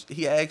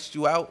he asked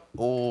you out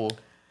or?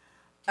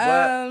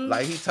 What?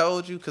 Like he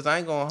told you? Cause I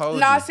ain't gonna hold you.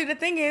 Nah, see the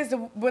thing is,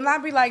 when I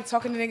be like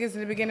talking to niggas in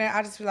the beginning,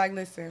 I just be like,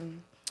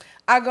 listen.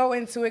 I go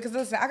into it, because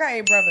listen, I got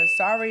 8 brothers,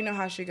 so I already know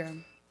how she go.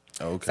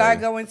 Okay. So I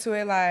go into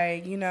it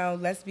like, you know,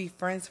 let's be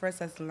friends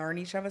first, let's learn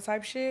each other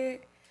type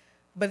shit.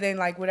 But then,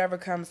 like, whatever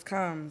comes.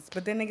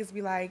 But then niggas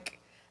be like,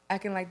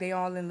 acting like they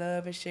all in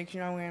love and shit,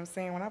 you know what I'm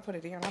saying? When I put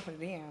it down, I put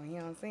it down, you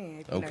know what I'm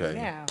saying? If you know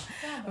now.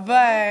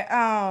 But,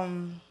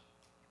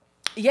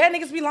 yeah,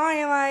 niggas be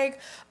lying like,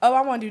 oh,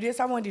 I want to do this,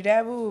 I want to do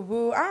that, boo,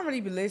 boo. I don't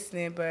really be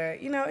listening,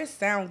 but, you know, it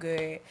sound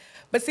good.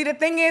 But see, the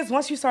thing is,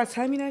 once you start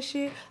telling me that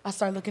shit, I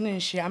start looking into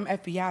shit. I'm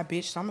FBI,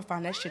 bitch, so I'm going to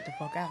find that shit the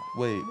fuck out.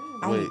 Wait.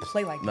 I don't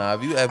play like that. Nah,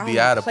 if you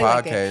FBI, the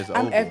podcast like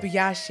I'm over.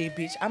 FBI shit,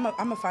 bitch. I'm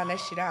gonna find that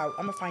shit out.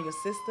 I'm gonna find your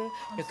sister,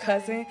 your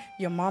cousin,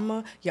 your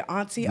mama, your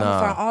auntie. I'm gonna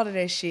find all of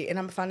that shit, and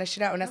I'm gonna find that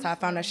shit out. And that's how I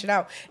found that shit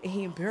out. And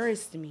he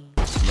embarrassed me.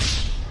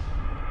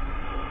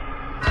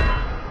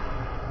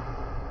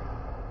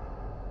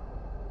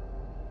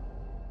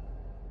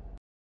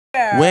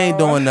 We ain't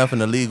doing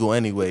nothing illegal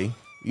anyway.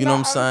 You know what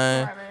I'm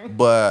saying?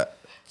 But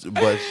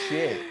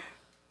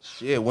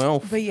shit, we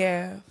don't. But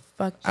yeah,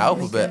 fuck that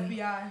Alphabet.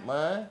 nigga.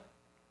 Man.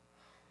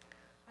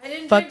 I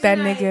didn't Fuck drink that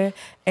tonight. nigga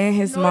and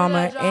his Nor did I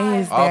mama drive. and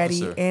his daddy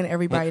Officer. and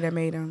everybody that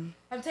made him.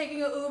 I'm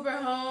taking an Uber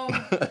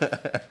home.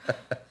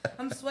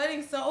 I'm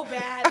sweating so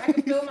bad. I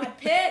can feel my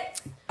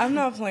pit. I'm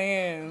not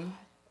playing.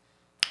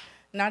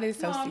 Not as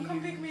so Mom, come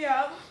pick serious. me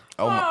up.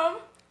 Oh my- Mom.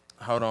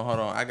 Hold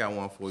on. I got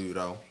one for you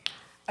though.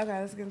 Okay,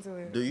 let's get into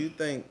it. Do you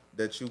think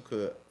that you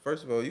could?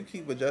 First of all, you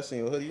keep adjusting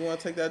your hoodie. You want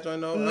to take that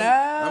joint off? No,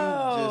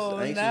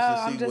 I'm just anxious to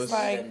see I'm just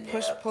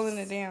what's. like pulling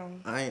it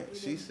down.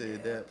 She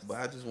said that, but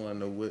I just want to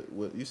know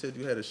what you said.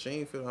 You had a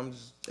sheen fit. I'm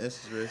just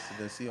interested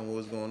in seeing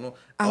what's going on.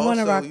 I want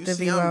to rock you the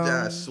see, I'm V-Long.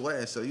 just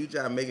sweating, so you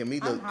just making me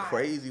look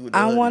crazy with the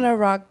I hoodie. want to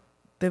rock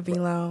the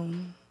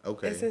V-Long.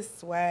 Okay. It's his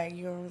swag,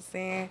 you know what I'm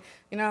saying?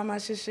 You know how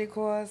much this shit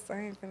costs? I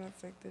ain't finna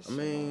take this shit. I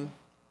mean,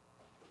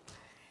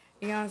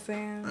 you know what I'm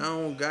saying? I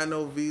don't got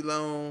no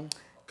V-Long.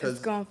 It's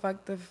gonna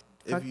fuck the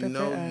If you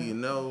know, you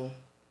know.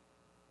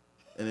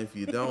 And if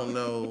you don't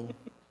know,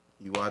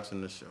 you watching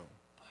the show.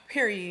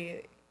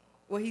 Period.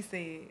 What he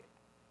said.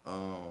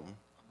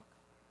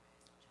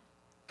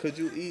 Could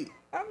you eat?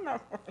 I'm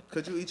not.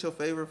 Could you eat your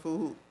favorite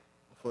food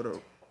for the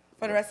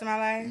rest of my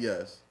life?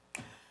 Yes.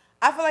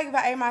 I feel like if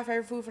I ate my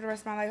favorite food for the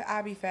rest of my life,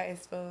 I'd be fat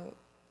as fuck.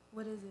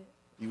 What is it?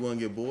 You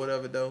wouldn't get bored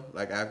of it though?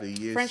 Like after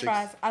years. French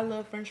fries. I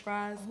love French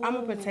fries. I'm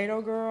a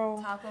potato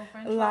girl. Taco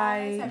French Like-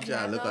 fries. You Have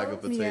try to look like a those?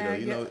 potato.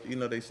 Yeah, You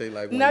know they say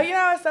like. No, you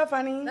know what's so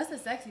funny? That's a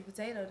sexy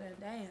potato then.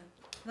 Damn.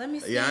 Let me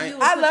see Yeah, I you. ain't-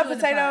 and I put love you in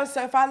the potatoes, pot.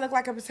 so if I look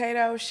like a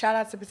potato, shout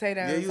out to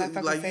potatoes. Yeah, you I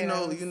fuck like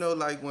potatoes. you know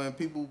like when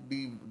people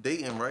be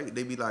dating, right?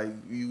 They be like,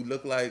 you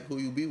look like who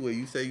you be with.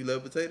 You say you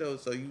love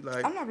potatoes, so you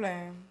like. I'm not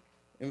playing.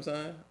 You know what I'm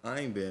saying? I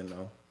ain't been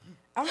though.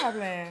 I'm not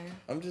playing.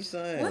 I'm just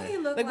saying. What he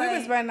look Look, we was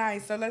like? very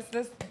nice, so let's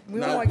we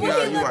No, don't want to What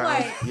get. he you look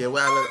right. like? Yeah,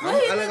 well, I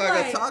What he look look like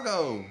like? a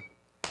taco.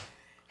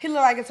 He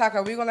look like a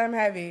taco. We gonna let him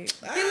have it. He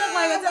look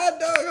like a hot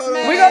dog. Hold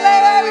on. We gonna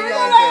let him. We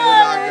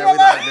locked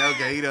that.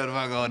 Okay, you know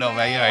what's going on,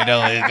 man. You already know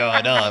what's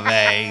going on,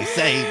 man.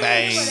 Say,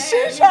 man.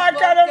 She trying to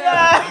cut him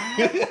out.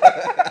 He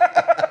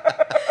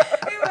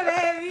would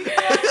have you.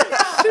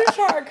 She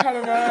trying to cut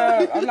him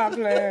out. I'm not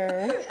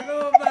playing.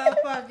 No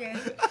motherfucking.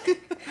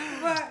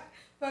 What?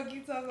 Fuck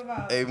you talking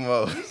about? Hey,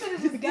 Mo. You should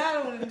have just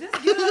got on him. Just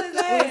get on his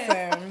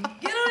ass. Listen,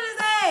 Get on his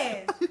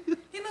ass.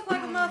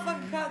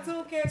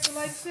 cartoon character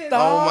like shit.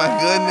 Oh my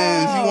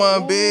goodness, you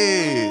want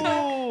big?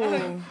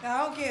 I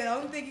don't care. The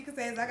only thing you can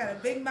say is I got a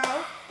big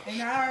mouth,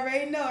 and I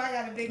already know I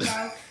got a big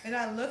mouth, and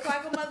I look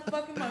like a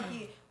motherfucking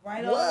monkey.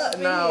 Right on What? up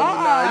in No, here. no,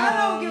 I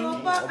don't give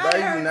a fuck. I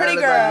done heard Pretty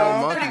look girl. like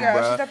no monkey, Pretty girl.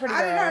 bruh. She's a pretty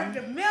I done girl. heard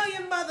it a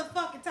million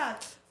motherfucking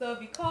times. So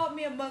if you called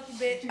me a monkey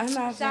bitch, I'm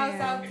not shouts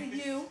saying. out to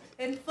you,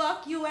 and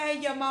fuck you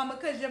and your mama,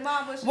 cause your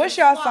mama should What's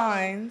y'all swallow.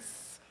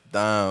 signs?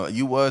 Damn,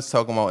 you was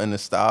talking about in the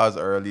stars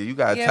earlier. You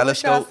got a Yeah,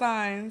 what's y'all telescope?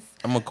 signs?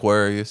 I'm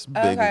Aquarius,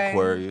 big Okay.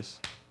 Aquarius.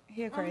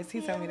 He Aquarius.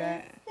 He told me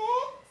that.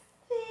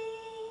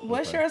 Sexy.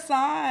 What's Okay. your I'm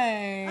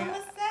sign? a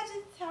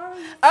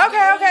Sagittarius.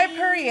 Okay, baby.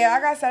 period. I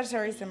got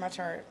Sagittarius in my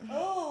chart.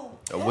 Oh.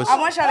 What's I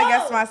want y'all to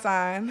guess my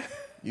sign.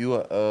 you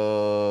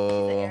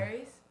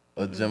Aries.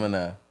 a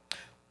Gemini?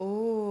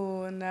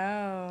 Ooh,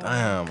 no.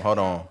 Damn, hold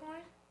on.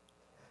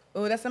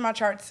 Ooh, that's in my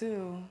chart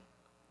too.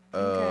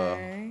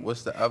 Okay.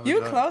 What's the other? You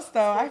joint? close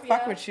though. I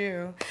fuck Scorpio. with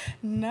you.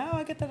 No,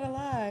 I get that a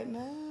lot.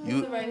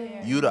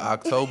 No. You the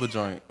October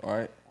joint,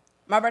 right?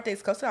 My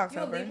birthday's close to You a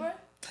October. Libra?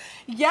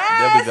 Yes.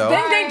 There we go.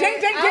 Ding ding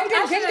ding ding ding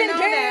ding ding ding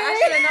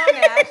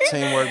ding.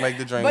 Teamwork make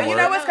the dream But you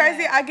know work. what's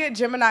crazy? I get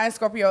Gemini and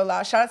Scorpio a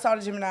lot. Shout out to all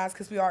the Geminis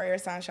because we are air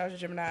signs. Shout out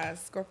to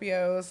Geminis.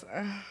 Scorpios.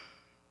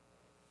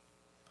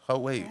 Oh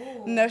wait,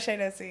 No shade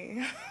at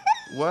sea.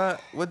 what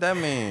that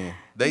mean?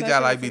 They No got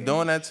shade like at be sea.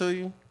 doing that to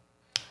you?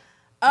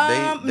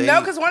 They- No,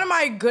 because one of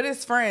my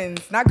goodest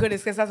friends, not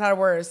goodest because that's not a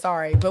word,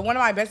 sorry, but one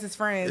of my bestest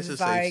friends It's a is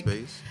safe like,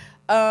 space.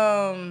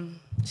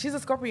 she's a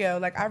Scorpio.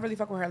 Like I really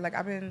fuck with her.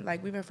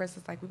 Like we've been friends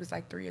since like we was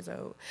like 3 years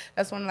old.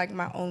 That's one of like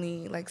my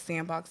only like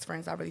sandbox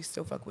friends I really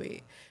still fuck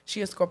with.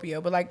 She a Scorpio,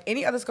 but like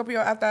any other Scorpio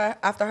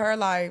after her,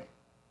 like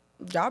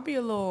y'all be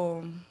a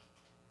little,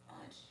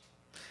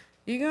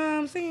 you know what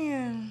I'm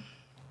saying?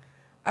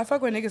 I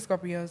fuck with nigga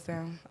Scorpios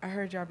though. I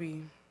heard y'all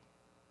be.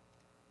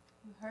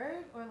 You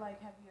heard or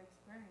like have you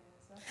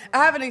experienced?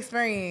 I have an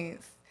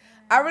experience.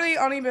 I really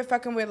only been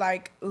fucking with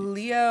like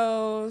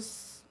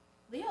Leos.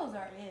 Leos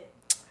are it.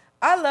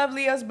 I love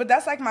Leos, but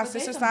that's like my But they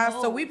sister some sign,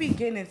 so hoes. we be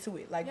getting into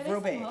it like Yeah, they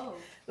real some bad. hoes.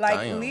 Like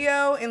Damn.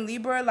 Leo and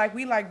Libra, like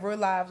we like real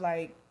live,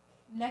 like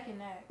Neck and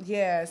neck.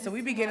 yeah. So It's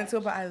we be too getting into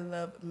it, much. but I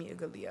love me a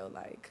good Leo.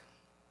 Like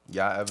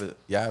Y'all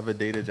ever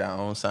dated your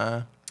own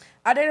sign?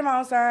 I dated my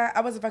own sign.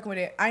 I wasn't fucking with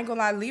it. I ain't gonna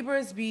lie,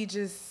 Libras be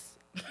just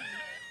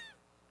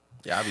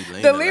Yeah, I be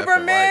leaning the left Libra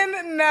and right.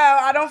 men. No,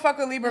 I don't fuck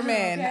with Libra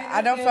men. Okay,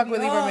 I don't that fuck could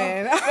with be Libra all.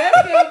 men. That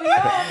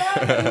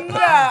could be all.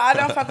 No, I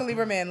don't fuck with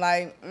Libra men.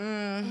 Like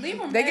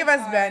Libra they men give us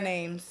are- bad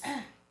names.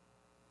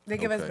 They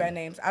give us Okay. bad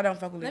names. I don't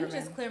fuck with Let Libra me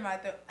just men. clear my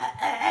throat.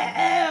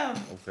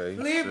 Okay.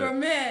 Libra shit.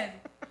 men.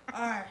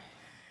 Alright.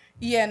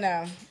 Yeah,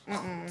 no.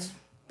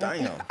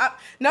 Damn.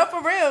 No,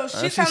 for real.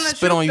 She's she telling the spit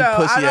truth on you though.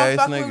 pussy I don't ass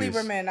fuck niggas. with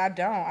Libra men. I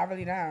don't. I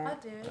really don't. I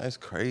do. That's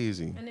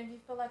crazy. And if you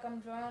feel like I'm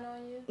drawing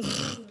on you, who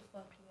the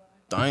fuck you are?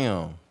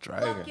 Damn. Fuck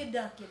Dragon. your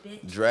ducky,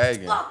 bitch.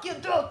 Dragon. Fuck your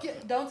ducky.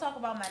 Don't talk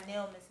about my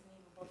nail missing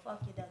either, but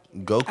fuck your ducky.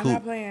 I'm Goku.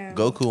 not playing. Goku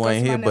Go ain't to my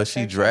here, nail but she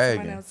tech. Go to my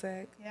dragging. nail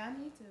tech. Yeah, I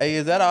need to. Hey,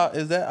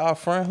 is that our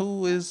friend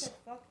who is?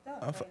 Fucked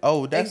up.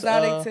 Oh, that's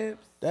Exotic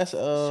tips. That's Shout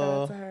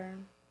out to her.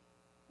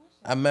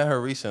 I met her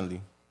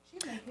recently.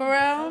 For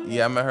real?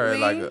 Yeah, I met her Lee?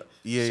 like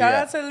yeah. Shout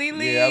yeah. out to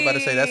Lily. Yeah, I was about to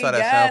say that's why that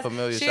Yes. sound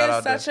familiar. She Shout is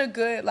out such to a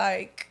good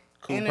like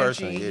Cool energy.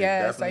 person. Yeah,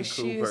 Yes, definitely like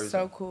cool she is person.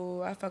 so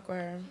cool. I fuck with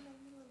her.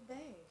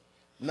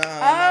 nah.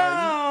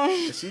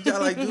 Oh. She just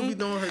like do be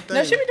doing her thing.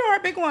 No, she be doing her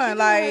big one.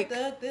 Like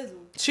Thug Thizzle.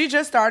 she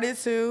just started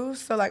too,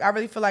 so like I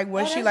really feel like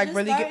when Oh, she that's like just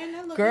really starting? That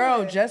get look girl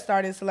good. just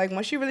started, so like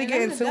when she really And get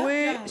them the into duck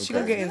it, joints. she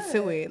gonna Okay. get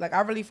into it. Like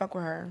I really fuck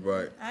with her.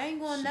 Right. I ain't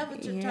gonna never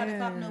try to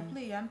cop no Yeah.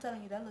 plea. I'm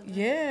telling you, that looks good.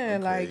 Yeah,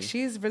 Okay. like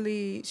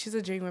she's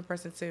a genuine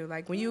person too.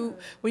 Like when you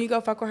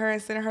go fuck with her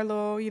and sit in her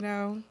little, you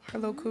know, her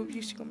little coop,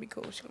 she gonna be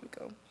cool. She gonna be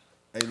cool.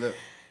 Hey, look,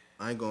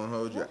 I ain't gonna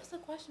hold you. What was the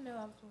question that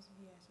I was supposed to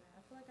be answering?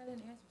 I feel like I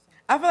didn't answer something.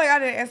 I feel like I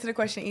didn't answer the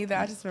question either.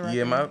 I just been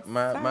Yeah, rapping.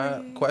 my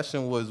Sorry.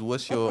 question was,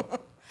 what's your?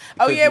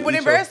 Oh could yeah, you what eat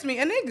embarrassed me?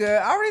 A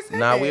nigga. I already said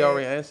Nah, that. we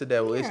already answered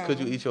that. Well, it's could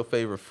you Yeah. eat your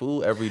favorite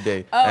food every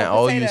day? Oh, And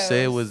all you said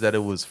potatoes. was that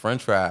it was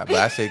French fry. But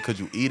I said, could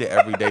you eat it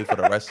every day for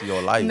the rest of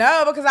your life?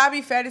 No, because I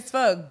be fat as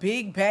fuck,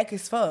 big back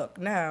as fuck.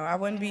 No, I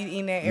wouldn't be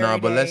eating that every No,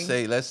 but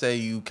day. let's say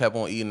you kept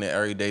on eating it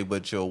every day,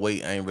 but your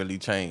weight ain't really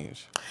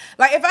changed.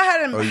 Like if I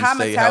had Or a you high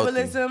stay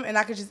metabolism and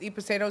I could just eat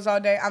potatoes all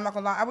day, I'm not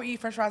gonna lie, I would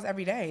eat French fries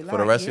every day. For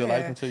the rest of your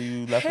life until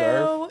you left the earth?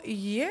 Hell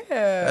yeah.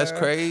 That's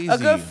crazy. A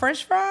good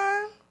French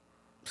fry.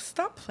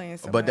 Stop playing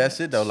so much. But that's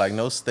it though. Like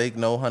no steak,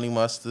 no honey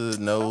mustard,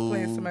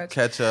 playing so no much.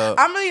 ketchup.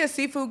 I'm really a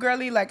seafood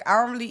girly. Like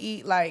I don't really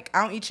eat I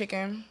don't eat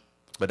chicken.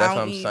 But that's I what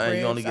don't I'm eat saying.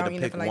 You only ribs, get I to don't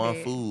eat pick nothing like one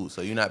that. food.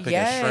 So you're not picking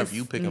Yes. shrimp.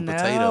 You picking no,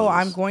 potatoes.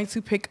 I'm going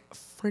to pick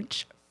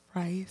French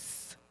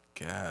fries.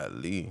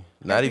 Golly.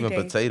 Not Every even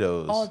day.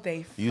 potatoes. All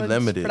day. You French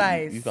limited.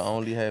 fries. You can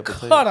only have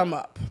potatoes. Cut them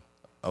up.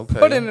 Okay.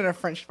 Put it in a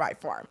French fry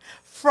form.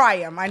 Fry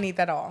them. I need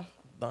that all.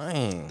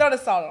 Dang. Throw the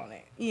salt on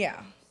it. Yeah.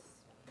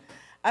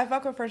 I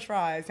fuck with French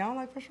fries. Y'all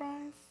like French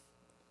fries?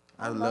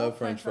 I love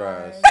French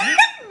fries.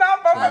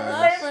 Not fuck I with love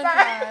French French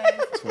fries.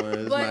 fries.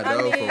 Twins, But, my I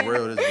dog mean- for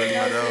real. This is really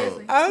my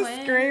dog. I'm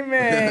Twins.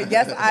 screaming.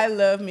 Yes, I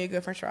love me a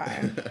good French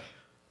fry.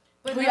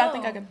 But Who y'all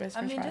think I get the best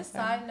French fries just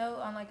from? side note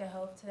on like a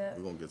health tip.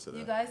 We're gonna get to that.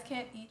 You guys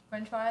can't eat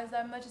French fries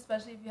that much,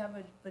 especially if you have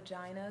a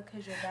vagina,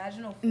 because your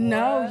vaginal flora.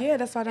 No, yeah,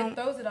 that's why I don't. It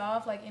throws it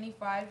off like any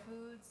fried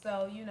food.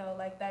 So you know,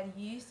 like that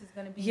yeast is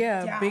gonna be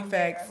Yeah, big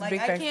there. facts, Like, big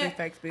I facts, can't, big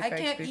facts, big I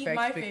facts, can't big eat facts,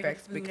 my big favorite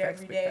facts, food big facts,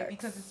 every big day facts.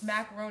 because it's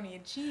macaroni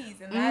and cheese,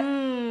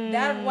 and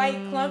that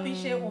white clumpy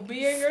shit will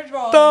be in your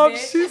drawers, Stop,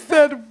 bitch. she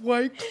said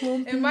white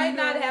clumpy. It might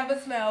not have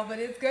a smell, but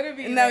it's gonna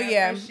be No, there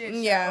yeah, for shit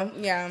yeah, show.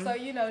 yeah. So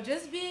you know,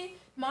 just be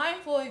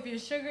mindful of your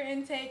sugar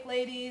intake,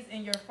 ladies,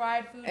 and your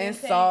fried food And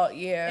intake. salt,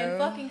 yeah. And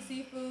fucking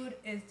seafood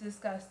is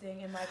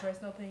disgusting in my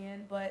personal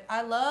opinion. But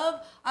I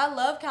love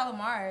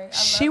calamari.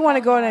 She want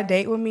to go on a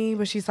date with me,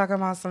 but she's talking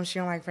about some. She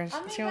don't like French. I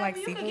mean, she don't like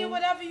baby, seafood. You can get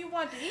whatever you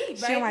want to eat, baby.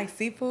 She don't like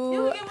seafood. You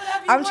can get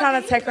whatever you I'm want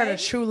trying to take her baby.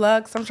 to True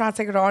Lux. I'm trying to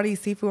take her to all these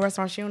seafood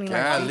restaurants. She don't even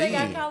like They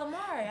got seafood.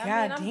 calamari.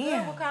 God I'm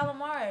damn. good with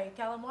calamari.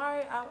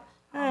 Calamari, I'm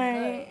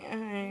Alright, good.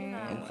 You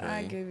know. Okay.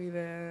 I give you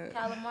that.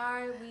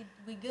 Calamari,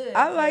 we good.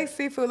 I like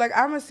seafood. Like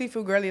I'm a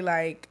seafood girly.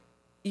 Like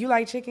you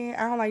like chicken.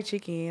 I don't like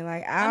chicken.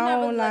 Like I I'm not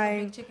don't really like a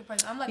like. big chicken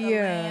person. I'm like a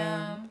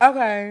Yeah. lamb.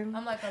 Okay.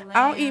 I'm like a lamb.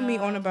 I don't eat meat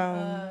on the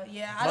bone.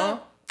 Yeah, Huh? I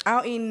don't. I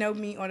don't eat no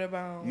meat on the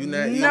bone. You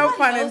not eating- no pun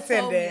Somebody else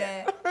told me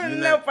intended. that. You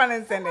No not- pun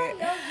intended.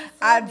 Somebody else just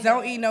I told me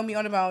don't that. eat no meat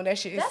on the bone. That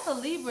shit is That's a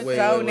Libra Wait, thing.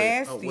 so wait, wait.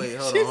 nasty. Oh, wait,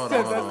 hold She on, hold said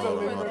on, hold that's on, so hold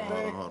on, Libra hold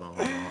on, thing. hold on,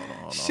 hold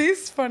on.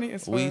 She's funny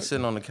as fuck. We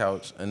sitting on the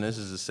couch, and this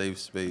is a safe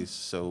space.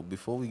 So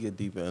before we get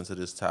deeper into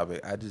this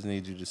topic, I just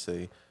need you to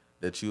say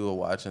that you are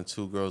watching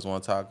Two Girls One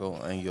Taco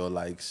and your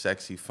like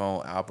sexy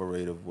phone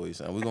operator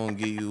voice, and we're gonna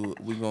give you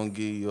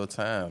your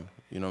time.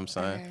 You know what I'm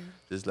saying? Okay.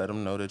 Just let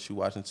them know that you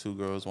watching Two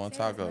Girls One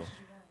Taco.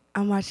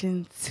 I'm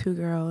watching Two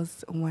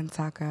Girls One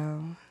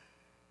Taco.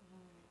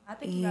 I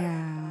think you got it Yeah.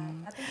 right.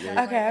 I think you Yeah.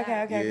 got it Okay, right okay,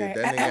 now. okay, Yeah,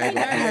 okay. that nigga ain't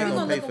gonna, he ain't We're gonna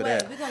gonna pay look for away.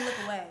 that. We're gonna look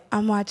away.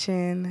 I'm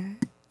watching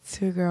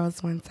Two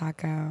Girls One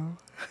Taco.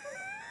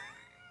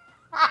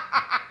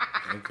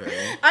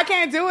 Okay. I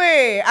can't do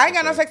it. I ain't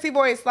got no Okay. sexy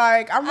voice.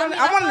 Like I'm one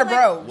of the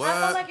bros. I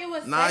felt like it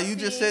was Nah, you sexy,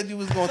 just said you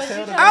was gonna but tell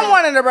you them. tried I'm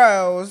one of the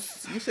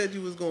bros. You said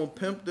you was gonna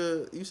pimp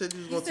the. You said you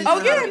was gonna said teach you Oh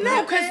them was how yeah, to no,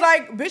 pimp. cause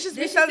like bitches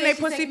be Did she selling say their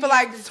she pussy taking for you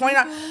like out to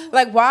 $20. seafood?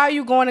 Like why are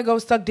you going to go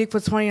suck dick for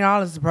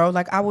 $20, bro?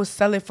 Like I would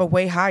sell it for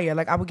way higher.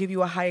 Like I would give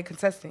you a higher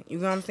contestant. You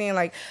know what I'm saying?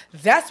 Like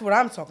that's what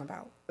I'm talking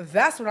about.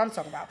 That's what I'm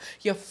talking about.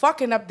 You're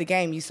fucking up the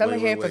game. You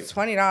selling Wait, here wait. for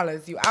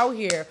 $20. You out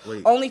here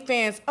Wait.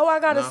 OnlyFans. Oh, I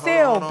got a Nah, hold on,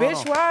 sale, hold on, bitch.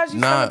 hold on. Why is you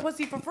Nah. selling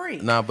pussy for free?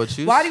 Nah, but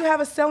you. Why do you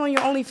have a sale on your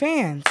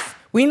OnlyFans?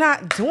 We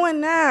not doing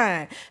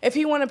that. If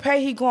he want to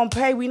pay, he gonna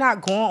pay. We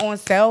not going on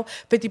sale,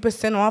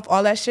 50% off,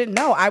 all that shit.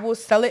 No, I will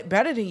sell it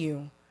better than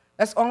you.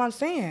 That's all I'm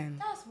saying.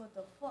 That's what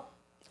the fuck.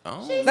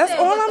 Oh. She That's said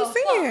all what I'm the fuck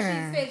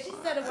saying. She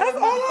said it with That's her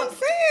all I'm motherfucking-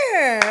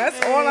 saying.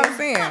 That's all I'm Clap it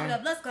saying.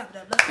 up. Let's clap it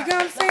up. Let's You clap get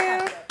what I'm it up. Let's clap saying?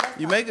 it up.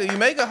 Let's You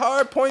make a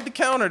hard point to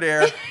counter there.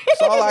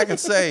 That's all I can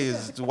say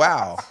is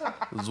wow.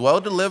 It was well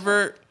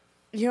delivered.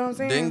 You know what I'm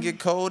saying? Didn't get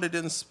cold. It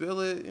didn't spill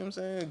it. You know what I'm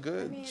saying?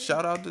 Good.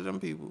 Shout out to them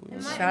people. You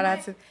know what I'm Shout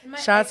out to Am I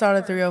shout out to all the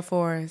expert?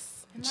 304s.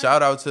 saying?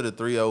 Shout out to the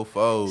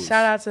 304s.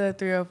 Shout out to the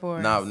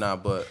 304s. Nah,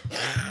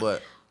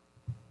 but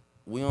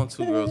we on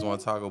Two Girls One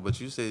Taco. But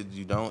you said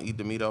you don't eat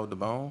the meat off the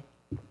bone.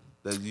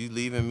 That you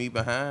leaving meat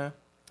behind.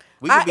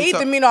 We I could be eat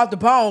the meat off the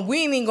bone.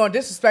 We ain't even gonna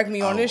disrespect me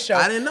on Oh, this show.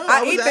 I didn't know. I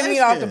I was eat the meat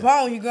off the asking.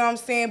 bone. You know what I'm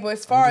saying? But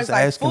as far I'm as just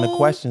like asking food, the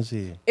questions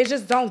here. it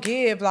just don't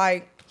give.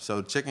 Like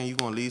So chicken, you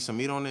gonna leave some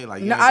meat on it?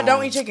 Like you no, ain't I don't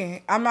gonna- eat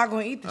chicken. I'm not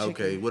gonna eat the chicken.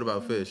 Okay, what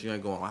about fish? You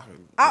ain't going.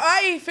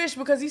 I eat fish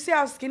because you see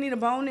how skinny the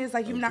bone is.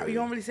 Like you Okay.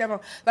 don't really see how bone.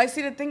 Like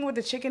see the thing with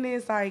the chicken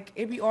is like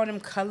it be all them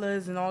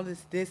colors and all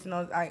this and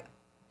all. Like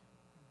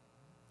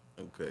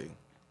Okay.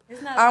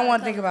 It's not I don't a lot wanna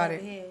of think colors about over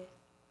it. here.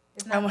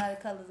 It's not a lot of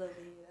colors over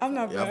here. I'm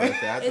not. Yeah, I'm Gonna. about to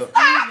say, I It's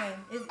thought-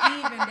 even.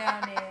 It's even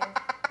down there.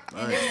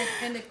 And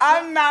in the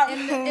I'm not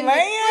in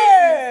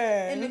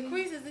playing. the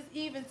creases, it's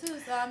even too.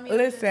 So I mean,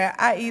 Listen,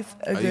 I eat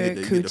a Oh, good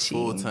you get the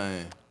full coochie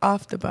time.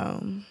 off the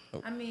bone.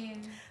 I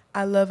mean,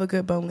 I love a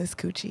good boneless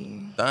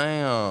coochie.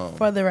 Damn.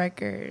 For the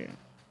record.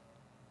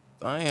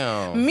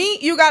 Damn.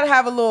 Meat, you gotta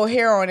have a little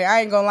hair on it.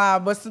 I ain't gonna lie,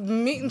 but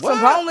some meat and some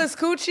What? boneless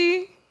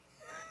coochie.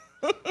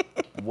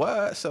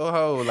 What? So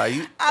ho, like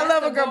you? I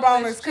love a the good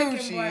boneless chicken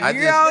coochie. breast. I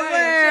You just- know what I'm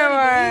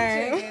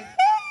saying? chicken.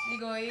 You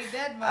gonna eat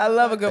that? I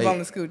love a good Hey,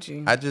 boneless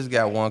coochie. I just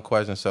got one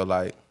question. So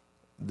like,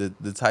 the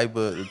type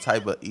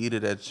of eater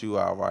that you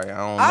are, right? I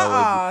don't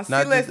know. See,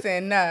 not just-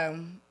 listen, no.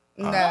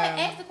 Go ahead,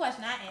 ask the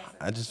question. I answer.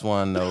 I just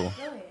want to know, Go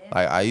ahead.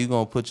 like, are you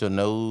gonna put your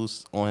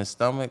nose on his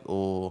stomach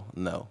or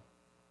no?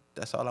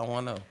 That's all I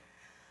want to know.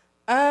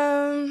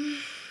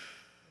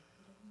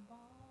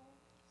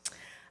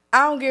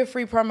 I don't get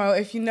free promo.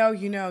 If you know,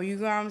 you know. You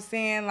know what I'm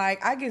saying?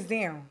 Like, I get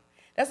down.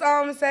 That's all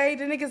I'm gonna say.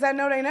 The niggas that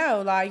know, they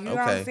know. Like, you know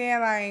what I'm Okay. saying?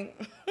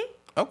 Like,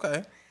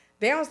 Okay.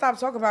 they don't stop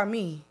talking about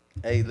me.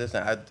 Hey,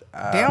 listen,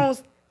 They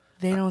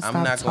don't stop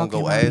I'm not gonna talking go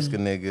about ask me.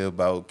 a nigga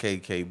about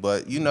KK,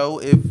 but you know,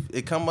 if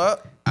it come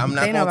up, I'm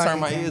not They know gonna about turn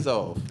my KK. ears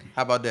off.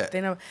 How about that?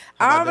 They know.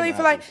 How I about don't really them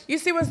feel like apples? you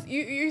see what's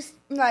you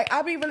like.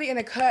 I be really in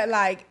the cut.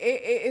 Like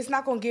it's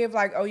not gonna give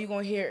like you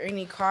gonna hear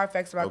any car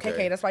effects about Okay.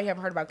 KK. That's why you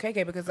haven't heard about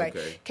KK because like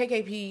Okay.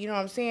 KKP. You know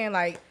what I'm saying?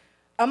 Like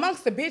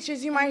amongst the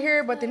bitches you might hear,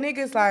 it, but the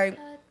niggas like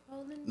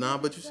Nah,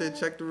 but you said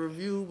check the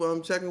review, but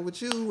I'm checking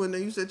with you, and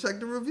then you said check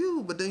the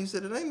review, but then you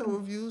said it ain't no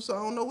review, so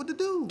I don't know what to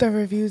do. The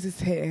reviews is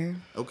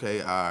hitting.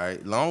 Okay, all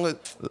right. Long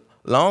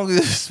as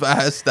it's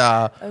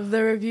 5-star.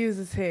 The reviews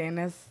is hitting.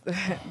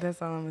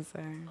 That's all I'm gonna say.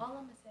 All I'm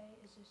gonna say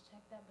is just check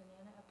that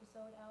banana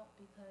episode out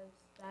because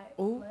that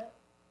Ooh. clip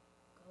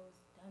goes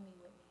dummy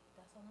with me.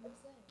 That's all I'm gonna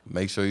say.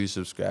 Make sure you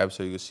subscribe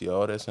so you can see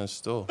all that's in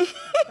store. Bow,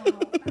 bow,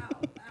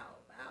 bow,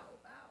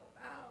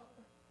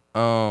 bow,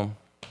 bow.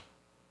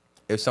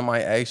 If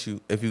somebody asks you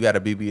if you got a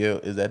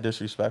BBL, is that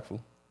disrespectful?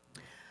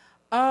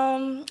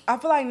 I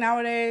feel like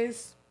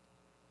nowadays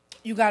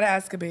you gotta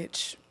ask a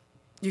bitch.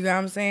 You know what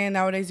I'm saying?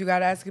 Nowadays you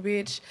gotta ask a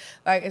bitch.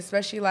 Like,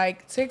 especially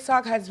like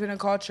TikTok has been a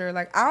culture.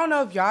 Like, I don't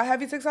know if y'all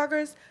heavy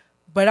TikTokers,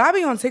 but I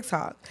be on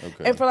TikTok.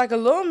 Okay. And for like a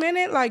little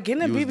minute, like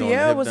getting a You was doing the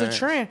BBL hip was a dance?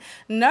 trend.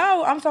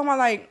 No, I'm talking about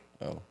like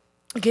Oh.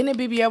 getting a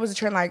BBL was a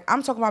trend. Like,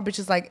 I'm talking about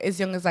bitches like as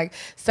young as like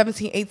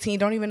 17, 18,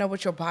 don't even know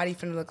what your body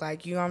finna look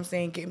like. You know what I'm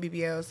saying? Getting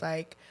BBLs.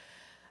 Like,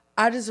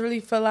 I just really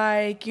feel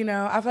like, you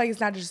know, I feel like it's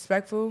not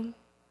disrespectful.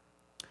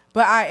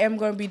 But I am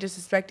going to be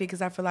disrespected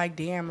because I feel like,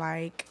 damn,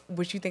 like,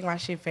 would you think my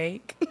shit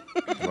fake?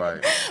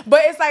 Right.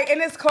 But it's like, in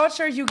this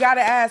culture, you got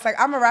to ask. Like,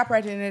 I'm a rapper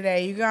at the end of the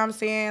day. You know what I'm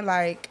saying?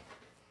 Like,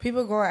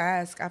 people going to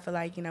ask. I feel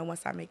like, you know,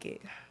 once I make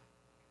it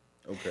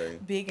Okay.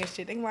 big and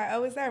shit, they like,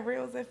 oh, is that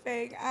real? Is it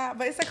fake?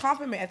 But it's a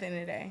compliment at the end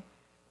of the day.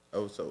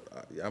 Oh, so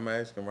I'm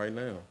asking right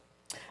now.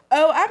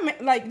 Oh,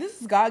 like,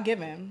 this is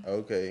God-given.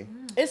 Okay.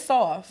 It's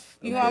soft.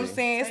 You know what I'm Okay.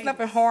 saying? It's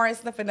nothing hard.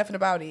 It's nothing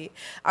about it.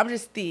 I'm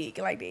just thick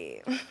like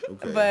that.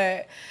 Okay.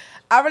 But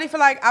I really feel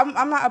like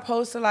I'm not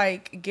opposed to,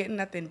 like, getting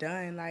nothing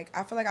done. Like,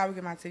 I feel like I would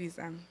get my titties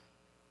done.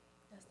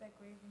 That's that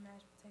gravy,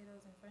 mashed potatoes,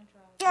 and French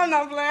fries. I'm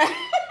not playing.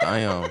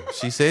 Damn.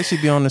 She said she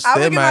be on the I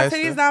would get my Stairmaster.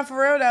 titties done for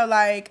real, though.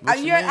 Like, What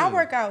you I mean?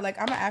 work out. Like,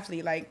 I'm an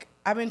athlete. Like,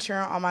 I've been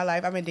cheering all my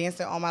life. I've been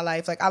dancing all my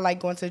life. Like, I like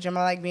going to the gym.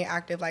 I like being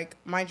active. Like,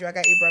 mind you, I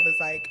got 8 brothers.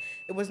 Like,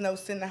 it was no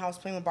sitting in the house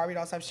playing with Barbie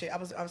dolls type shit. I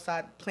was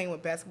outside playing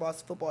with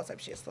basketballs, football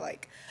type shit. So,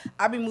 like,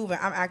 I be moving.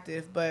 I'm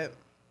active. But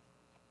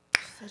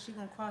So she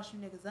gonna cross you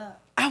niggas up.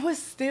 I was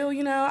still,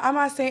 you know, I'm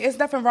not saying it's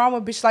nothing wrong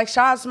with bitch. Like,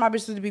 shout out to my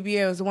bitches with the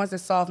BBLs, the ones that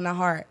soft, not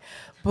hard.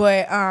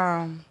 But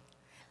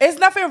it's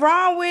nothing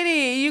wrong with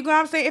it. You know what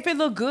I'm saying? If it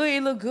look good,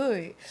 it look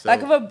good. So,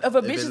 like, if a if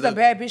bitch it is a look-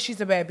 bad bitch,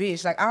 she's a bad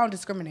bitch. Like, I don't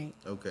discriminate.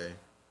 Okay.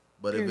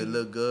 But if it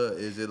look good,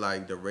 is it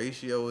like the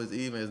ratio is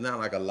even? It's not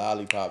like a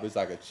lollipop. It's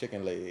like a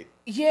chicken leg.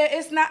 Yeah,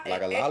 it's not.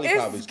 Like a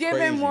lollipop it's is giving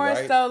crazy, more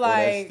right? so Or that's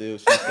like.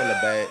 she's still a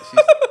bad.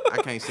 I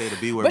can't say the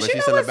B word, But but you she's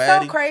know still a what's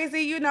baddie. so crazy?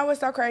 You know what's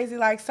so crazy?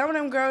 Like, some of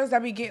them girls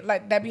that be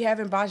that be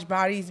having botched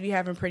bodies, be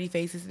having pretty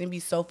faces, and be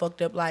so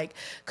fucked up. Like,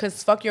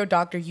 cause fuck your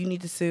doctor, you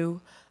need to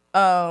sue.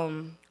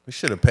 We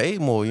should have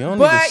paid more. You don't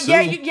need to But sue.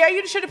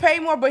 you should have paid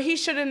more. But he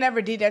should have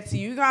never did that to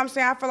you. You know what I'm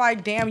saying? I feel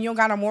like, damn, you don't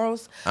got no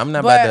morals. I'm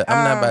not But,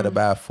 about to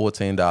buy a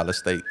 $14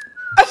 steak.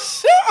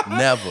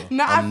 Never.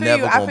 No, I I'm feel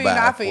never you. gonna I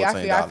buy feel you. a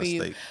I feel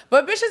you. steak.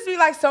 But bitches be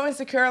like so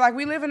insecure. Like,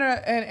 we live in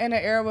an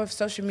era with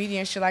social media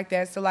and shit like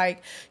that. So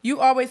like, you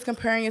always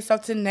comparing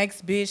yourself to the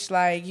next bitch.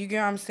 Like, you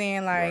get what I'm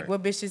saying? Like, Right.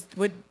 what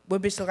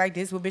bitch look like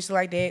this? What bitch look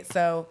like that?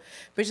 So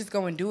bitches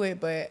go and do it.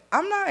 But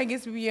I'm not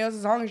against BBLs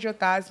as long as your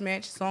thighs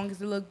match, as long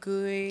as it look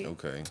good.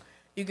 Okay.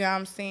 You get what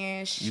I'm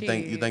saying? Shit.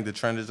 You think the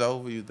trend is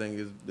over? You think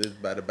it's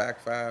about to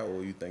backfire,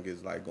 or you think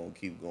it's like gonna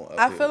keep going up?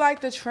 I feel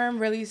like the trend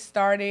really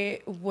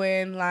started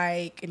when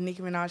like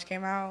Nicki Minaj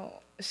came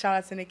out. Shout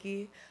out to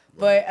Nicki.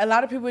 But a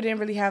lot of people didn't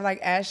really have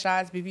like ass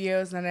shots,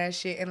 BBLs, none of that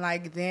shit. And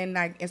like then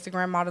like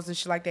Instagram models and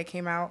shit like that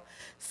came out.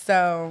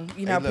 So,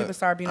 you know, people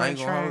started being I on ain't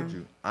the gonna hold trend.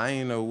 you. I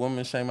ain't no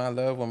woman shame. I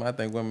love women. I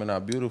think women are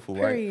beautiful,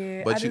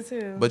 Period. right? But I you,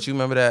 do too. But you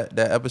remember that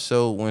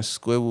episode when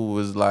Squidward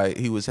was like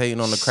he was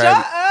hating on the Shut crab?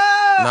 up!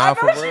 Nah, I know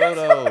for what real you're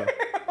though.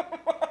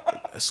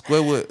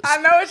 Squidward. I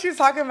know what you're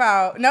talking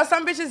about. No,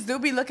 some bitches do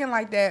be looking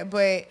like that,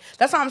 but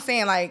that's what I'm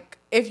saying. Like,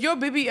 if your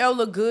BBL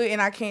look good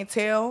and I can't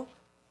tell,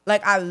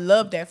 like, I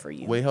love that for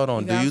you. Wait, hold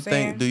on. You know what I'm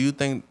saying? Do you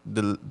think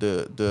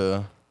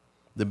the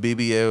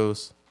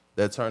BBLs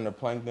that turn to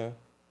plankton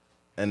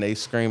and they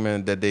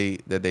screaming that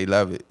they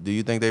love it? Do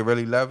you think they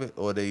really love it,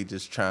 or they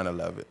just trying to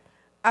love it?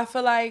 I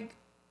feel like,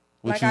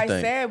 What like you I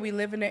think? said, we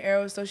live in the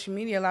era of social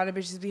media. A lot of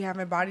bitches be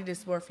having body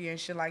dysmorphia and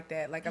shit like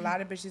that. Like, a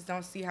lot of bitches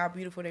don't see how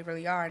beautiful they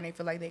really are, and they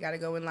feel like they gotta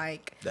go and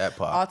like That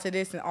part. alter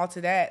this and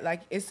alter that.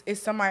 Like, it's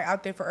somebody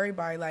out there for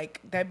everybody. Like,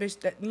 that bitch,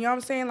 that, you know what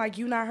I'm saying? Like,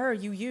 you not her,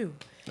 you.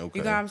 Okay.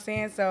 You know what I'm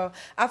saying? So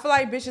I feel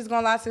like bitches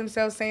gonna lie to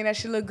themselves saying that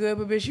shit look good,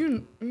 but bitch,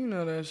 you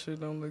know that shit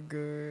don't look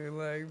good.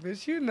 Like,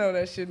 bitch, you know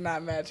that shit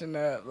not matching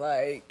up.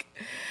 Like,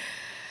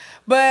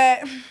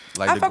 but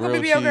Like I the fuck with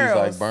grilled BBL cheese, girls.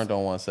 like burnt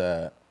on one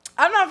side.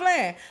 I'm not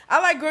playing. I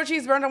like grilled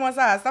cheese burnt on one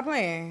side. Stop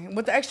playing.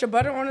 With the extra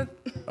butter on it.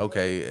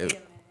 Okay.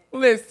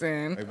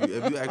 Listen.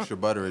 If you extra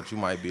butter it, you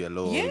might be a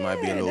little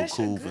that shit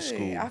cool for good.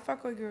 school. I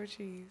fuck with grilled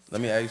cheese.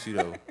 Let me ask you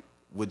though,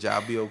 would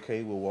y'all be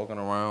okay with walking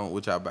around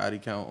with y'all body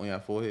count on your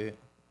forehead?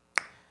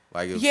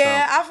 Like if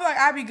Yeah, I feel like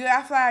I'd be good.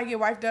 I feel like I get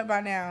wiped up by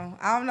now.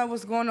 I don't know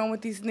what's going on with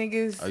these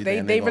niggas. Oh, you They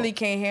think they really gon-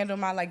 can't handle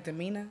my like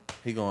demeanor.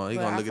 He gonna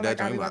But I look at feel that like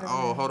joint. He I like, be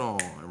oh, about hold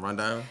on, and run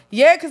down.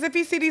 Yeah, because if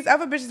he see these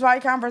other bitches' body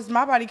count versus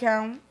my body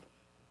count.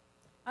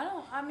 I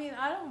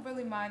don't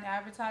really mind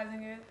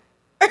advertising it.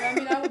 But, I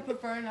mean, I would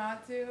prefer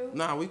not to.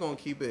 Nah, we gonna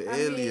keep it I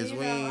mean, alias. you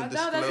We know, ain't no, that's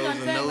what I'm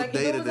disclosing saying. no Like, if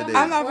it data was on today. my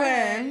I'm not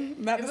forehead, playing.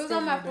 Not if it was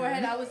on my disclosing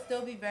forehead, that. I would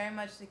still be very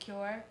much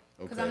secure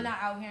because Okay. I'm not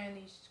out here in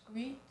these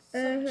streets.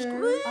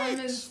 Mm-hmm. I'm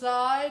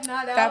inside,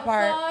 not That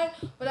part.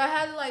 outside. But I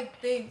had to like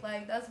think,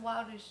 like that's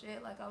wild as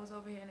shit. Like I was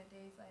over here in the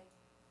days, like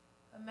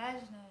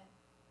imagine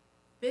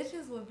that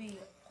bitches would be.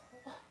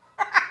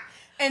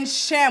 In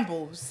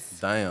shambles.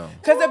 Damn.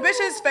 Because the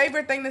bitch's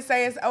favorite thing to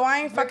say is, oh,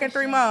 I ain't fucking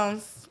 3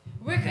 months.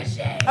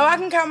 Ricochet. Oh, I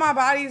can count my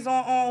bodies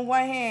on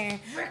one hand.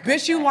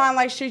 Bitch, you lying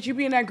like shit. You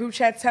be in that group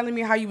chat telling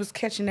me how you was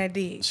catching that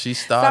dick. She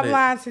Stop started.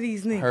 lying to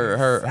these niggas.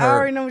 Her I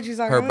already know what you're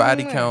talking her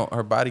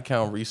about. body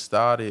count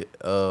restarted.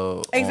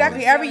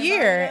 Exactly, every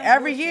year.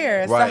 Every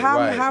year. So Right, how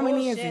right. how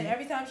many is Bullshit. it?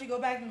 Every time she go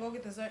back and go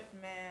get the cert,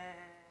 man.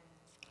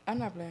 I'm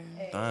not playing.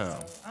 Hey, Damn.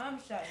 I'm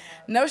shutting up.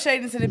 No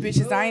shade into the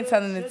bitches. I ain't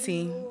telling the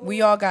tea.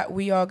 We all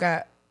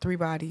got 3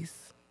 bodies.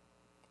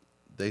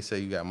 They say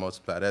you got to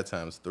multiply that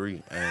times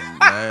 3, and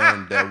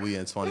now that we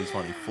in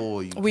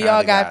 2024, you We kinda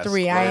all got gotta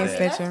 3. I spread ain't that.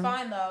 That's snitching.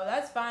 fine though.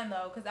 That's fine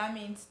though, cause I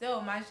mean,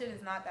 still my shit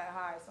is not that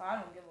high, so I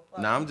don't give a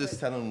fuck. Now I'm just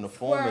telling them the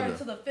Square formula.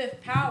 to the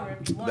 5th power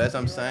if you want. That's what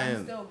I'm to. Like,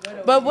 saying. still good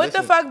over But here. what the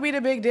Listen. fuck be the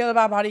big deal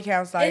about body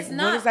counts? Like, It's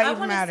not. what does that I even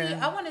wanna matter? See,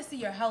 I want to see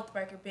your health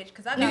record, bitch.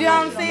 Cause I got You my know what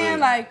I'm shit on saying?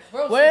 my- Like,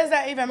 Real what shit. does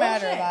that even Real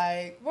matter? shit.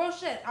 Like, Real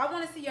shit. I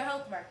want to see your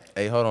health record.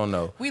 Hey, hold on,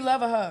 though. we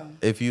love a hoe.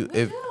 If you We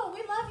if do. We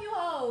love you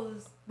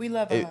hoes. We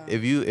love a hoe.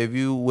 if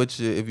you with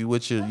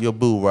your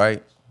boo,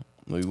 right?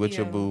 You with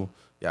your Yeah. boo,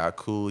 y'all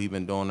cool. He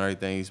been doing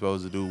everything he's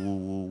supposed to do. Woo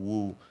woo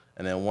woo.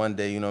 And then one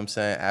day, you know what I'm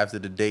saying? After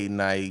the date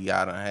night,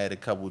 y'all done had a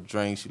couple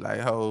drinks. You like,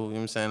 ho, you know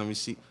what I'm saying? Let me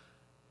see.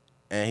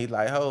 And he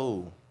like,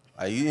 ho.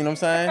 Like, you know what I'm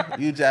saying?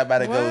 You just about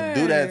to go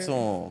do that to him. You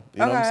know what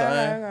I'm Okay,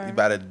 saying? okay. You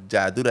about to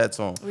just do that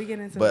to him. We get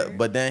into but it.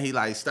 But then he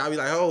like stop. He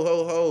like,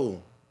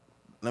 ho.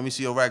 Let me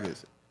see your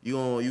records. You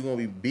gonna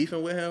be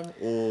beefing with him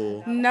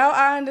or? No,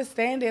 I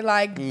understand it.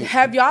 Like,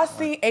 have y'all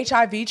seen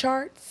HIV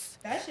charts?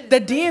 That shit is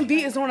The crazy.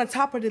 DMV is on the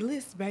top of the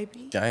list,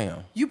 baby.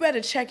 Damn. You better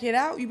check it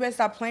out. You better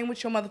stop playing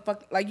with your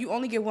motherfucking. Like, you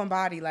only get one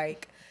body.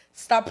 Like,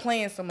 stop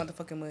playing so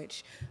motherfucking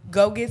much.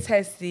 Go get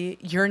tested.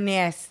 You're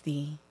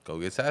nasty. Go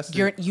get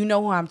tested. You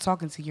know who I'm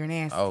talking to. You're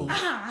nasty. Oh,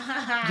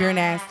 You're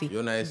nasty.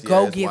 you're nasty.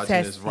 Go ass get watching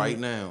tested. this right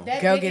now.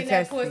 That Go dick get in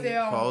that tested. pussy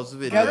on. Pause the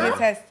video. Go get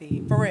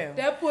tested. For real.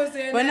 That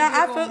pussy in But no, that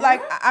I dick feel on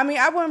like, her. I mean,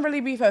 I wouldn't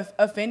really be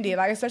offended.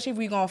 Like, especially if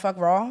we gonna fuck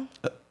raw.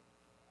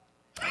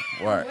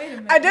 Right. Wait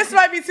a minute. This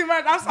might be too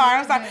much. I'm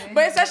sorry.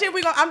 But especially if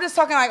we gonna, I'm just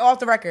talking like off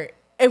the record.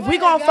 If we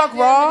gonna fuck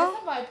raw,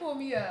 Somebody pull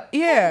me up.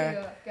 yeah.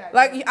 Pull me up. Goddamn.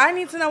 Like, I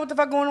need to know what the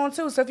fuck going on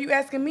too. So if you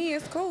asking me,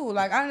 it's cool.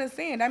 Like, I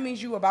understand. That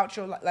means you about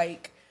your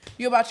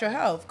you about your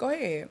health. Go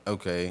ahead.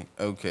 Okay.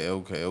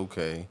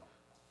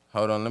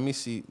 Hold on. Let me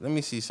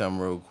see something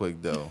real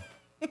quick though.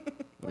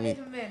 Wait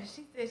a minute.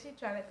 She said she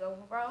trying to go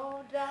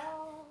roll dog.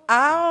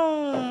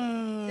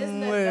 I This don't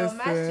nut,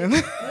 my shit listen.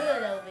 is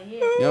good over here.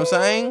 You know what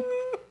I'm saying?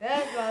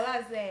 That's all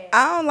I said.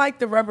 I don't like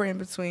the rubber in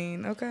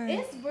between. Okay.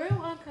 It's real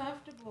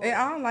uncomfortable.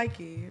 I don't like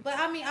it. But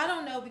I mean, I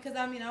don't know because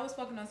I mean, I was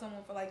fucking on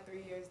someone for like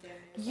 3 years then.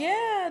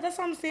 Yeah, that's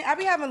what I'm saying. I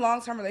be having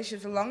long-term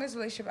relationships. The longest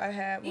relationship I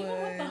had was. Even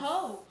with the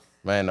hoes.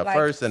 Man, the Like-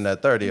 first and the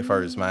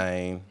 31st,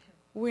 man.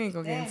 We ain't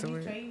gonna get Damn, into you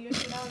it. trading your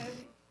shit out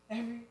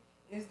every.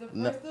 It's the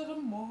No. first of the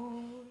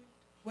morning.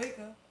 Wake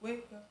up.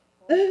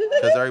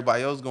 Cause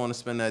everybody else going to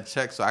spend that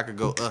check, so I could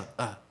go, You know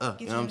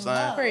what I'm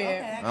saying? Period.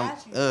 Okay, I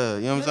got you. You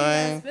know what I'm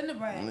saying? Spend the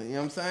bread. You know what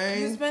I'm You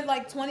saying? spent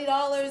like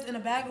 $20 in a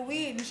bag of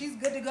weed and she's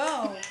good to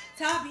go.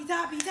 Toppy.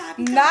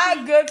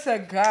 Not good to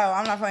go.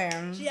 I'm not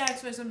playing. She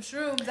asked for some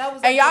shrooms. That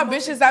was And like y'all the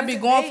most bitches that be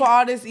expensive going date. for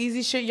all this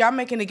easy shit, y'all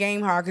making the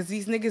game hard because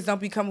these niggas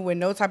don't be coming with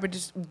no type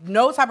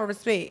of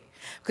respect.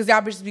 Because y'all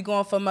bitches be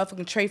going for a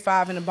motherfucking Tray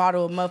 5 and a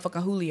bottle of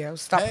motherfucking Julio.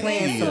 Stop Hey.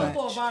 playing so Go much.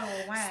 for a bottle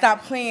of wine.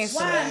 Stop playing so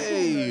Wine much.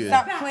 Hey.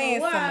 Stop Pack of playing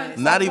so wine. much.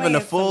 Not Stop even the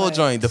playing so full much.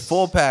 joint, the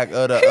full pack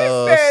of the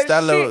said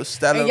Stella.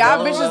 shit. And y'all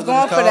Gold, bitches whatever going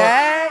it's for called.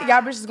 that?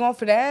 Y'all bitches going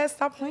for that?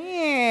 Stop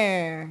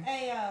playing.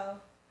 Hey yo,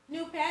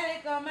 new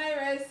paddock on my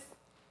wrist.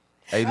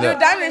 Hey, Your look.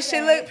 diamond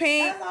shit look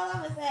pink. That's all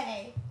I'm gonna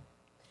say.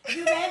 If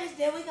you manage,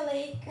 then we can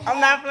leak. I'm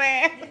not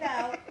playing. You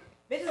know,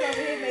 bitches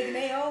over here making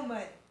their own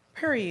money.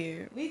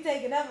 Period. We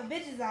taking other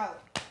bitches out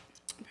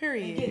and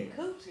Period. getting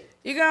coochie.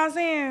 You know what I'm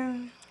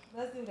saying?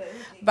 Let's do that.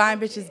 Buying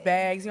bitches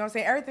bags. You know what I'm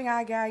saying? Everything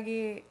I gotta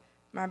get,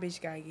 my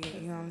bitch gotta get.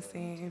 You know what I'm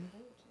saying?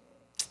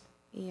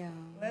 Yeah.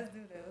 Let's do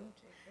the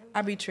hoochie.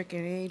 I be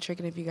tricking. It ain't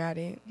tricking if you got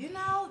it. You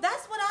know,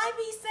 that's what I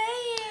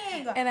be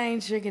saying. And I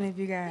ain't tricking if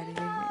you got You it.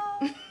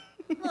 know,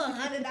 look,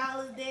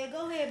 $100 there.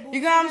 Go ahead, boo.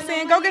 You know what I'm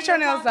saying? Go get your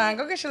nails done.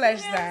 Go get your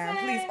lashes done.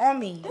 Please, on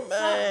me.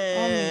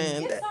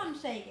 Man, Get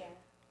something shaking.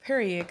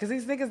 Period. Because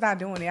these niggas not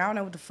doing it. I don't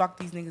know what the fuck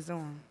these niggas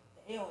doing.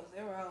 Ew,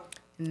 0.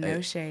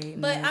 No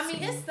shade. But no I mean,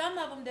 tea. it's some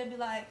of them that be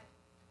like,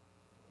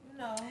 you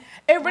know.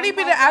 It really be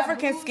the One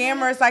African booty.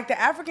 scammers. Like, the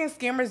African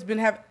scammers been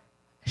have.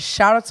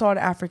 Shout out to all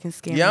the African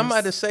scammers. Yeah, I'm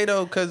about to say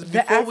though, because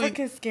the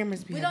African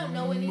scammers be We don't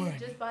know any, money.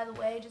 just by the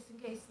way, just in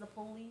case the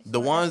police. the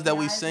or ones that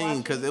we FBI is seen,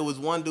 because watching. there was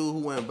one dude who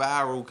went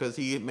viral because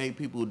he made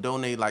people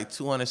donate like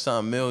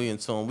 200-something million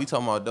to him. We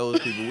talking about those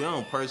people. We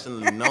don't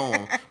personally know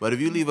them, but if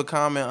you leave a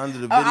comment under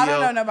the video, I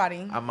don't know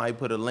nobody. I might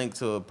put a link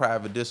to a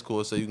private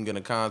Discord so you can get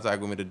in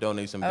contact with me to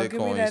donate some Oh, give me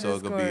Bitcoin that so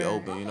it could be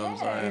Discord. open. You know what I'm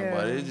saying? Yeah.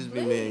 But it just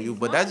be Please, me and you.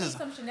 But mom that's needs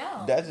just some Chanel.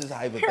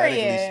 hypothetically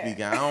Period.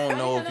 speaking. I don't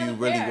know if you nothing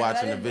really fair.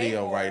 watching I the didn't pay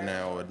video for right it.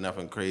 now or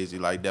nothing crazy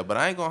like that. But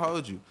I ain't gonna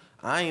hold you.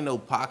 I ain't no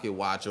pocket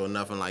watch or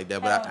nothing like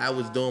that. But I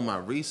was doing my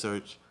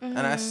research and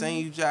I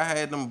seen you just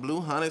had them blue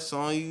hunnets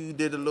on you. You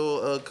did a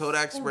little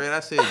Kodak spread. I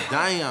said,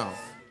 damn.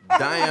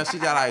 Damn, she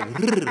got like,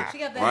 She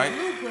got that right?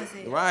 blue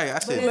pussy. Right, I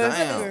But said, it's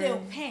damn.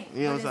 still pink.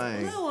 You know what but I'm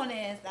it's saying? blue on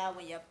the inside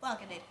when you're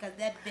fucking it, because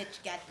that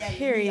bitch got that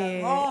Period.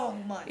 India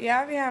long money. Yeah,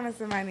 I be having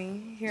some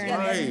money here She and got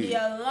there. that Right.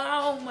 India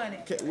long money.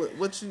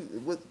 What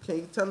can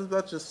you tell us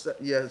about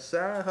your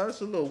side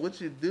hustle or what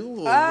you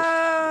do? Or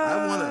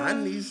I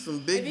need some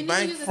If big you need to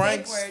bank use a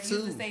francs safe word, too.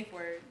 use a safe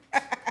word.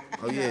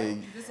 Oh yeah.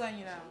 Just letting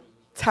you know.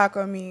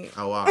 Taco meat.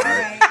 Oh all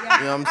right.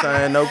 You know what I'm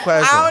saying? No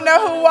question. I don't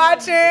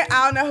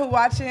know who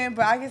watching,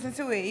 but I get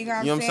into it. You know what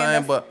I'm You know what I'm saying?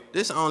 saying? But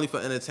this only for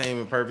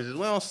entertainment purposes.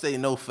 We don't say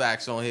no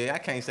facts on here. I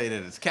can't say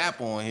that it's cap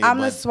on here. I'm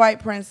the but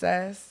swipe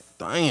princess.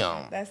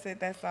 damn. That's it.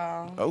 That's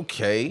all.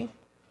 Okay.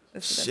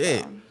 That's it,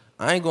 Shit. that's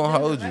all. I ain't gonna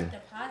hold you.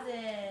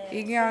 Deposit.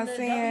 You know what I'm From the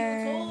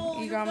saying? W2,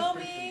 You you gonna- feel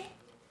me?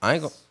 I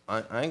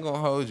ain't gonna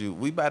hold you.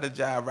 We about to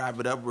just wrap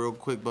it up real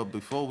quick, but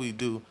before we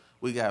do,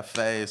 we got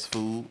fast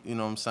food. You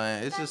know what I'm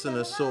saying? It's just an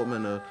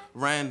assortment of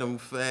random,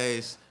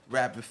 fast,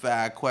 rapid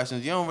fire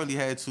questions. You don't really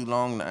have too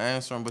long to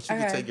answer them, but you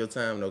can Okay. take your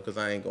time though, cause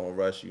I ain't gonna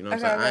rush you. You know what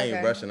I'm Okay, saying? I ain't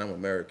okay. rushing. I'm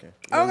American.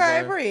 You know what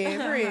I'm Okay,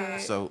 saying?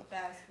 breathe. So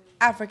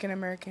African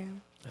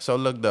American.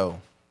 look though,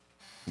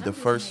 the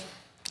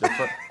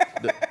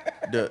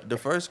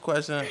first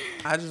question.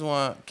 I just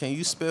want. Can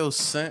you spell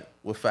scent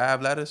with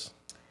 5 letters?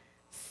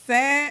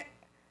 Scent.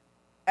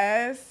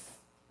 SCENT.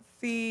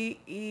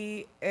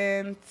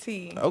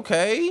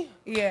 Okay.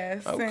 Yeah,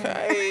 scent.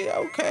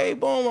 Okay.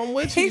 Boom. I'm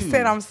with you. He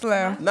said I'm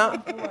slow. Nah,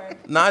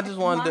 I just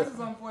wanted Mine's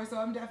to. on 4, so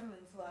I'm definitely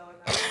slow.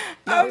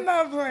 I'm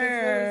not It's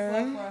very slow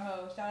playing. for a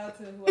hoe. Shout out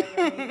to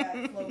whoever made that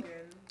slogan.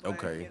 But,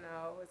 Okay. You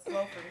know, it's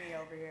slow for me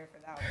over here for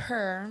that one.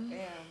 Her. Damn,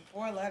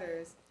 4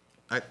 letters.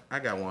 I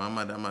got one. I'm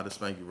about to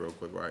spank you real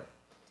quick, right?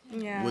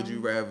 Yeah. Would you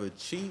rather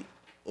cheat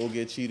or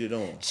get cheated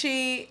on?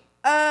 Cheat.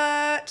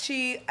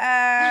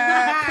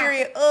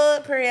 Period.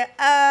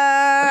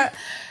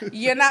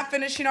 You're not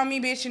finna cheat on me,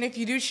 bitch. And if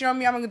you do cheat on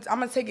me, I'm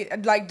gonna take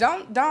it. Like,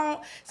 don't.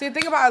 See, the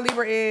thing about a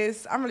Libra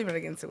is, I'm really gonna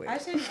get into I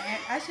it. shouldn't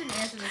answer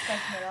this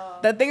question at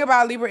all. The thing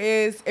about a Libra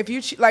is, if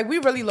you cheat, like, we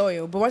really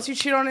loyal, but once you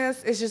cheat on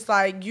us, it's just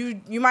like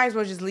you might as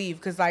well just leave,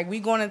 cause like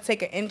we gonna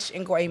take an inch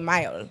and go a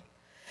mile.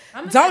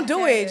 I'm a Don't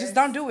do it. Sagittarius. Just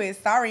don't do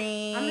it.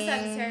 Sorry. I'm a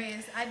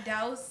Sagittarius. I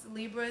douse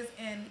Libras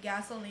in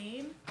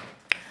gasoline.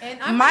 And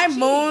I'm My not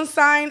moon cheat.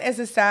 sign is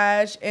a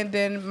Sag, and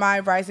then my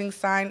rising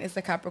sign is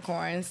a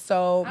Capricorn.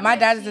 So I my might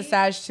dad is a cheat.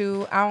 Sag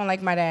too. I don't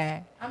like my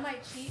dad. I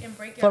might cheat and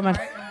break For your my-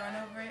 heart and run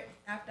over it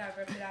after I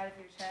rip it out of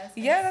your chest.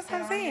 and Yeah, that's sit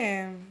what I'm on it.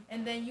 saying.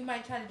 And then you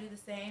might try to do the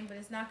same, but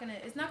it's not gonna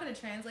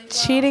translate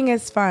well. Cheating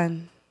is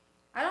fun.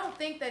 I don't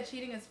think that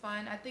cheating is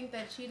fun. I think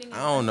that cheating is I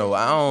don't know.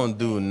 I don't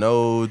do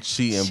no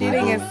cheating, Cheating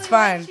boo-boo. is really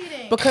fun. like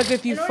cheating. Because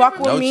if you In order fuck for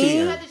with No me, cheating.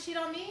 You had to cheat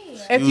on me. if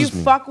you Excuse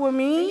me. fuck with And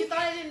me, you thought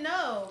I didn't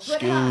know.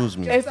 Excuse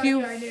me. If Just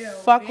you like I knew,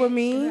 fuck bitch, with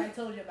me, 'cause I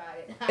told you about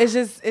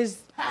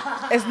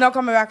it. it's no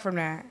coming back from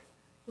that.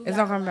 Who It's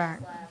got not coming the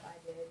back. last laugh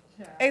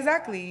I did?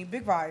 Exactly.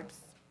 Big vibes.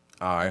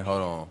 All right,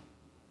 hold on.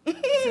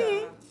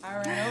 I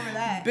ran over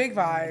that. Big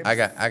vibes. I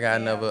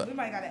got another. We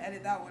might gotta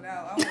edit that one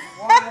out. I was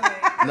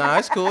wilding. Nah,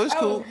 it's cool. It's I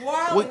cool. was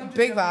wilding. I'm just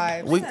Big joking.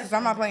 vibes. We- Because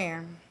I'm not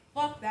playing.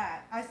 Fuck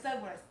that. I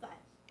said what I said.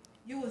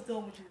 You was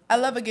doing what you. I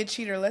love a good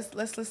cheater.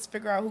 Let's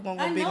figure out who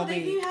gonna I go big know on they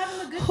be big.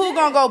 having a good. Who dick.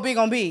 gonna go big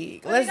on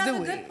big? But Let's they got do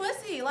the good it.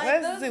 pussy. Like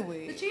Let's those, do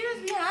it. The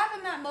cheaters be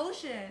having that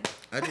motion,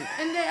 I just,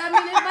 and they, I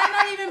mean, it might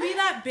not even be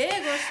that big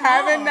or small.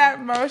 Having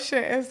that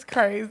motion is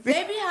crazy.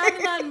 They be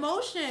having that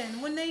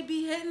motion when they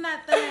be hitting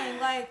that thing.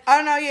 Like, Oh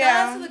no, shout out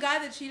yeah. to the guy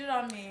that cheated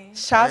on me,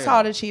 Shout out to Damn.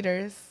 all the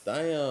cheaters. damn.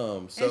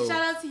 and So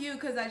shout out to you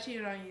because I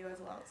cheated on you as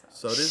well.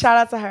 So. this Shout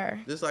out to her.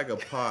 this like a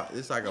part.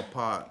 This like a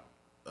part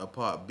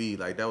B.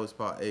 Like that was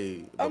part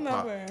A. But I'm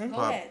not part, playing. Go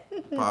part,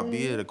 ahead. part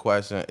B of the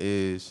question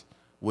is: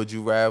 would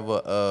you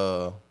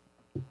rather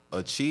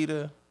a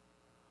cheater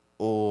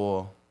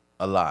or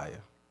a liar?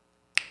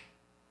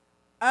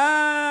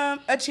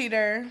 A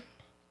cheater.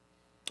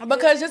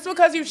 Because just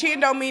because you cheating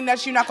don't mean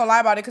that you're not gonna lie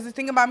about it. Because the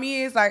thing about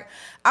me is like,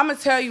 I'm gonna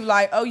tell you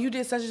like, oh, you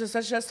did such and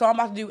such, so I'm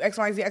about to do X,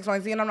 Y, Z, X, Y,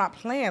 Z, and I'm not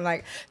playing.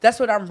 Like that's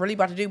what I'm really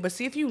about to do. But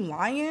see, if you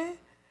lying,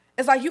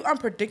 it's like you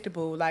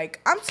unpredictable.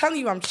 Like I'm telling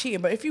you, I'm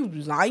cheating, but if you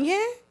lying,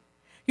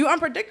 you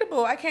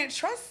unpredictable. I can't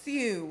trust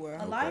you.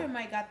 A liar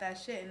might got that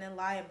shit and then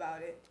lie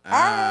about it.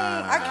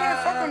 I can't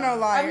fuck with no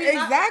liar.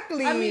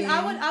 Exactly.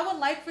 I would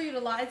like for you to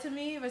lie to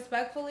me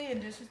respectfully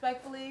and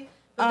disrespectfully,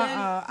 But then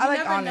I you like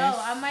never honest.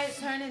 know. I might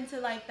turn into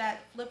like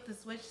that flip the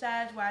switch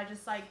side where I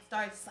just like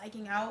start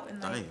psyching out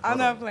and like, Dang, I'm hold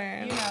not on.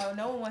 playing. you know,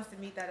 no one wants to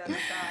meet that other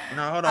side.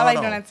 No, hold on. I like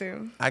hold doing on. that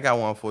too. I got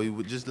one for you.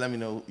 But just let me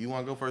know. You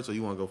want to go first or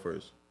you want to go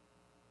first?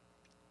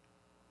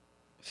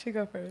 She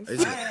go first.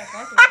 Is it? Alright,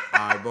 fuck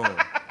All right, boom.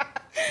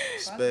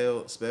 Spell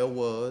was, it.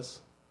 WAS.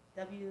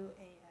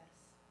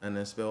 and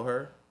then spell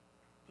her,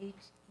 HER.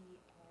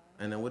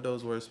 and then what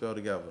those words spell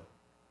together?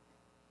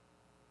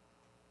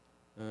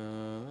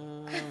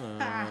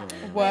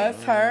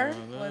 Was her?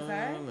 Was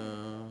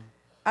her?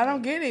 I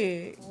don't get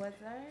it. Was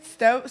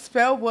her?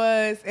 Spell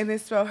was and then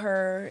spell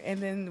her and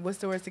then what's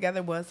the words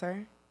together? Was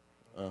her?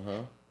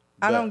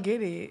 I don't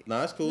get it.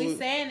 Nah, it's cool. We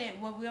saying it,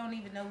 what we don't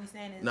even know we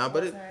saying it. Nah,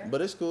 was her.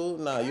 but it's cool.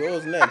 Nah,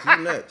 yours next. You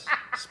next.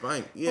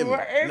 Spank. You hear me?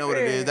 What is You know what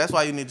it it? is. That's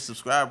why you need to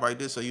subscribe right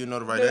there so you know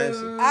the right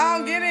answer. I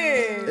don't get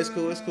it. It's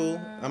cool. It's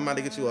cool. I'm about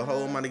to get you a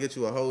whole I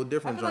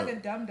different feel like joint.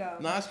 a dum dum.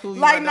 Nah, it's cool.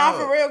 You Like, my not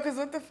dog. for real, because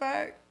what the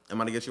fuck? I'm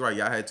about to get you right.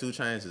 Y'all had 2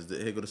 chances.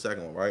 Here go the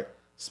second one, right?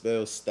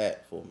 Spell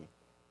stat for me.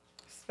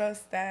 Spell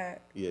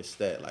stat. Yeah,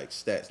 stat. Like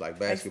stats, like Like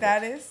basketball.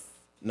 status?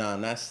 Nah,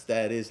 not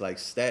status. Like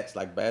stats,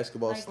 like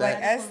basketball Like stats.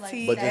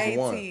 basketball. But just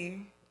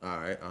S-T-A-T. All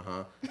right,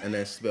 and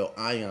then spell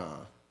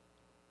ion.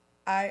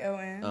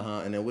 I-O-N.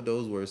 And then what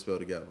those words spell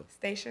together?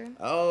 Station.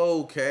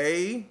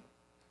 Okay.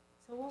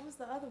 So what was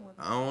the other one?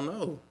 I don't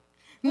know.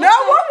 No,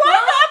 what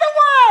was the other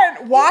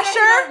one?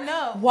 Washer?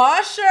 No.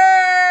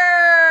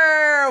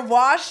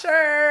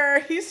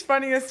 Washer. He's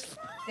funny as fuck.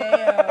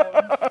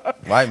 Damn.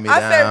 Write me I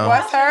down. said,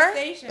 what's her?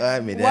 Station.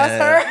 Write me down. What's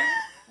her?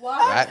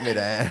 Write me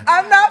down.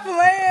 I'm not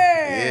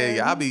Yeah,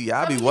 playing.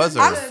 y'all be was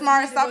I'm her.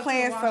 smart. Stop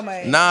playing so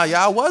much. Nah,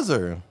 y'all was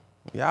her.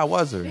 Y'all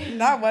was her.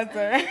 Not what's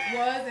her.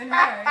 Was and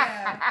her,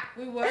 yeah.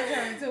 We was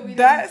her until we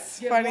That's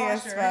didn't get funny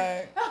as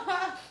washer.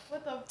 fuck.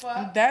 What the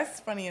fuck? That's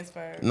funny as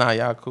fuck. Nah,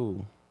 y'all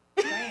cool.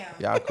 Damn.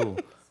 Y'all cool.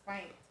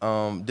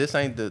 Spanked. This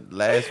ain't the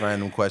last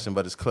random question,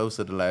 but it's close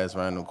to the last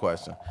random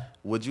question.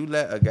 Would you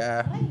let a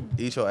guy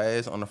eat your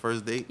ass on the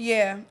first date?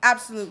 Yeah,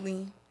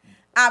 absolutely.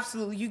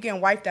 Absolutely. You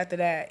getting wiped after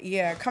that.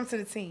 Yeah, come to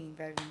the team,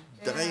 baby.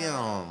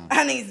 Damn.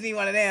 I need to be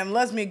one of them.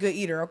 Loves me a good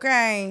eater,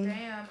 okay?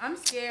 Damn. I'm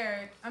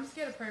scared. I'm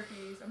scared of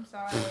herpes. I'm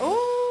sorry.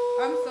 Ooh.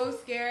 I'm so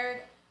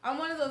scared. I'm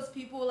one of those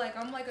people, like,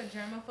 I'm like a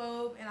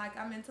germaphobe, and like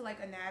I'm into like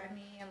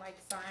anatomy and like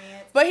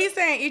science. But he's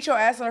saying eat your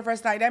ass on the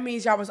first night. That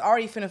means y'all was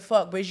already finna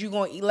fuck, but you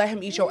gonna let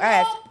him eat your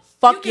ass.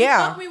 Fuck you can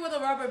yeah. Fuck me with a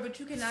rubber, but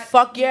you cannot.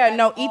 Fuck eat yeah. me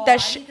No, at eat all. that I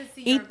shit. need to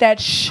see Eat your- that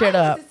shit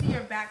up. I need to see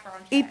your background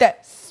check. Eat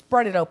that.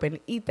 Spread it open.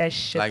 Eat that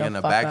shit Like the in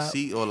the fuck back up.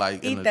 seat or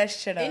like in Eat the, that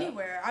shit up.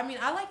 Anywhere. I mean,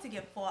 I like to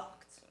get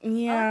fucked.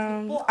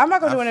 Yeah. Fuck. I'm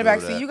not gonna do it in the I back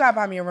feel seat. that. You gotta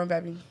buy me a room,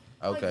 baby.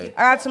 Okay.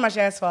 I got too much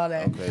ass for all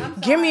that. Okay. I'm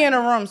Give me sorry. in a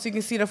room so you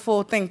can see the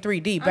full thing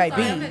 3D, I'm baby.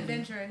 sorry, I'm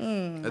adventurous. That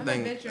I'm thing,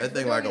 adventurous. that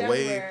thing We're like doing a it wave.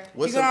 everywhere.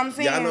 What's You know up? what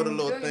I'm Y'all know the saying?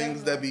 little Doing it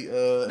things that be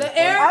The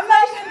air I'm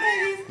not- freshen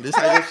babies. This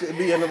how your shit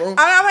be in the room.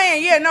 I'm not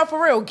playing. Yeah, no,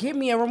 for real. Give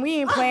me a room. We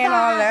ain't playing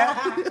all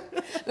that.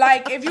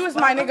 Like, if you was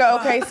my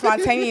nigga, okay,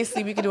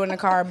 spontaneously, we could do it in the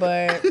car,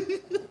 but.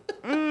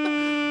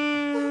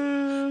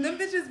 Them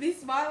bitches be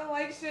smiling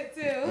like shit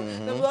too.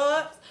 The blow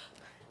ups.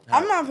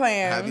 I'm not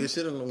playing. Have your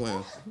shit in the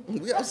wind.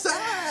 We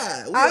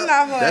outside. We I'm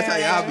not playing. That's how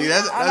y'all be.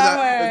 That's I'm not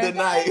how the playing.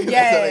 night.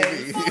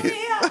 Yes.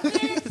 That's how they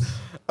be.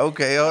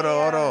 Okay, hold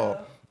on.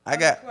 I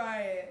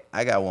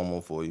got one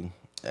more for you.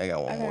 I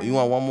got one more. Okay. You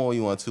want one more or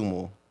you want 2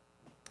 more?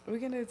 We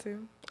can do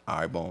 2. All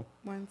right, boom.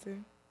 1, 2.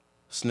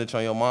 Snitch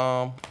on your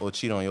mom or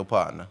cheat on your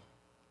partner?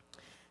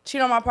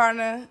 Cheat on my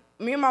partner.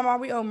 Me and my mom,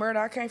 we owe murder.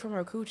 I came from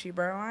her coochie,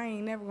 bro. I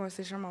ain't never gonna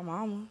snitch on my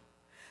mama.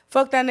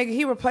 Fuck that nigga.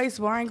 He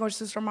replaceable. I ain't gonna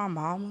snitch on my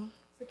mama.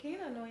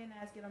 Sakina annoying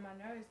ass get on my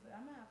nerves, but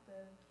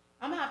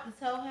I'm gonna have to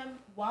tell him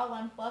while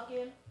I'm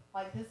fucking,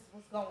 like, this is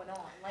what's going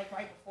on, like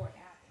right before it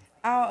happens.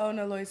 Like, I don't owe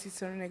no loyalty to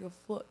the nigga.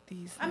 Fuck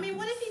these. I mean,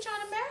 what if he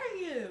trying to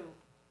marry you?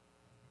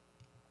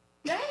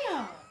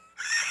 Damn.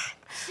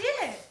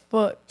 Shit.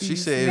 Fuck. She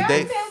these said if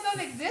Fairy they tales don't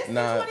exist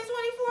Nah. in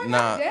 2024.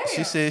 nah. Goddamn.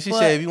 She said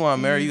Fuck if you want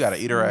to marry, you gotta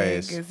eat her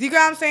ass. niggas. You got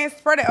what I'm saying?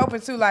 Spread it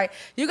open too. Like,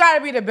 you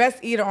gotta be the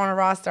best eater on the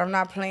roster. I'm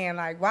not playing.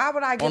 Like, why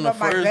would I give On the up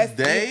my first best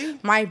day?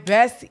 my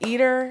best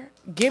eater?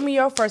 Give me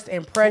your first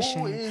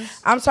impression. Who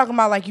is- I'm talking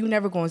about like you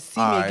never gonna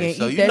see me All right, again.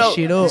 so Eat you that know,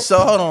 shit up. So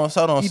hold on.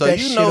 Eat So that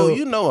you shit know, up.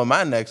 you know what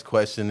my next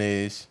question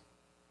is.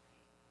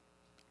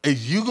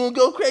 Is you gonna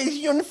go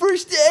crazy on the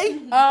first day?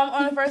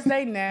 On the first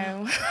day,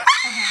 no.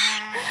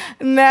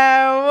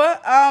 No.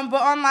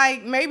 But on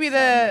like maybe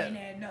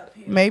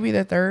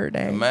the third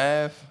day.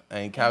 Math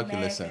ain't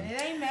calculus. It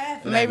ain't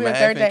math. Maybe the math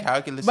third and day.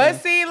 calculus But in?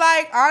 see,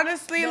 like,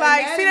 honestly, The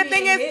like, see, the anatomy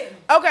thing ain't is, hitting.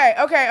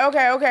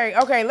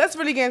 okay, let's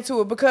really get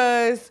into it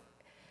because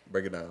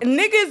Break it down.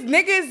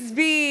 niggas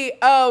be,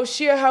 oh,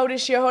 she a hoe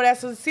this, she a hoe that.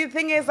 So see, the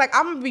thing is, like,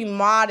 I'm gonna be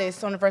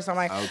modest on the first time.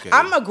 Like, Okay.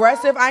 I'm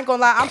aggressive. I ain't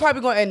gonna lie. I'm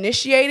probably gonna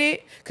initiate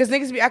it because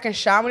niggas be acting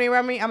shy when they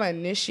around me. I'm gonna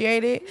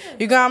initiate it.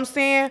 You know what I'm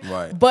saying?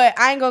 Right. But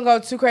I ain't gonna go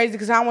too crazy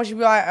because I don't want you to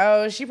be like,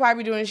 oh, she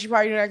probably doing this, she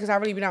probably doing that because I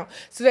really be down.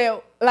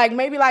 So like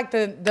maybe like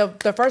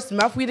the first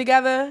month we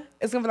together,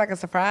 it's gonna be like a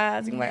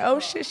surprise. You're like, oh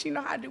shit, she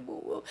know how to do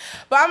woo woo.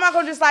 But I'm not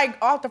gonna just like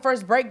off the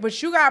first break. But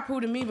you gotta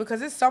prove to me because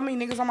there's so many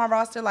niggas on my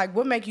roster. Like,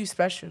 what make you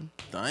special?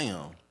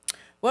 Damn.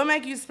 What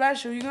make you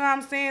special? You know what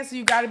I'm saying? So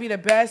you gotta be the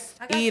best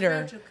I got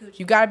eater. spiritual coochie.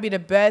 You gotta be the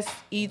best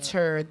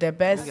eater. The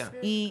best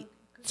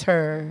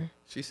eater.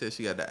 She said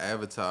she got the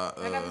avatar.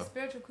 I got the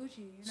spiritual coochie.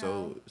 You know?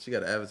 So she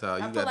got the avatar.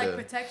 You I put got like the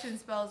protection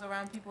spells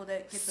around people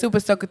that get Super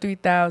Soaker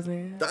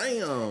 3000. damn.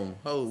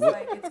 Oh, It's what?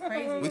 like it's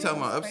crazy. We talking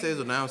about It's upstairs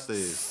or crazy.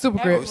 downstairs? Super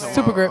grip, Everywhere.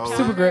 super grip, Oh,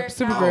 super grip,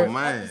 super oh, grip. Oh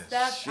man,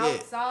 Steps shit.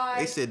 outside.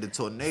 They said the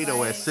tornado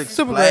Like, at Six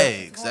Super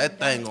Flags. grip. That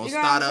thing gonna You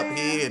know start what up I'm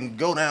saying? here and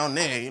go down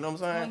there. You know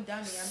what I'm Going saying? dummy.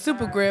 I'm Super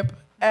sorry. grip. Mom,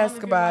 Ask if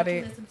you're about watching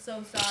it. This, I'm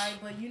so sorry,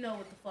 but you know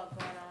what the fuck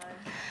going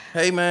on.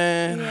 Hey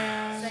man.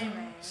 Yeah. Say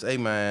man. Say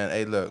man.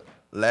 Hey look.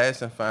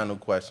 Last and final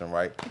question,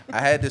 right?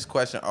 I had this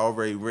question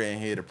already written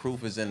here. The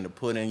proof is in the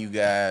pudding, you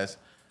guys.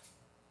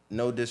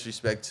 No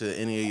disrespect to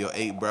any of your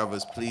 8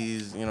 brothers,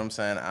 please. You know what I'm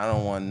saying? I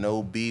don't want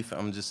no beef.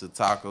 I'm just a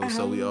taco,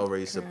 so we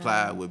already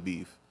supplied with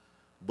beef.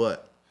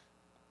 But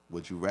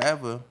would you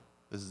rather,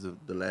 this is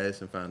the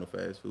last and final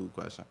fast food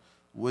question,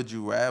 would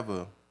you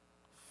rather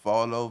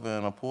fall over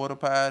in a porta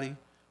potty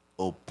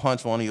or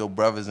punch one of your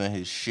brothers in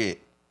his shit?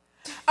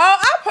 Oh,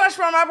 I punch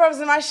one of my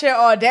brothers in my shit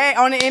all day,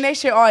 in their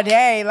shit all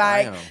day.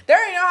 Like, Damn. they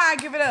already know how I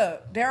give it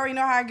up. They already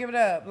know how I give it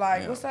up.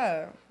 Like, Damn. what's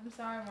up? I'm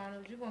sorry,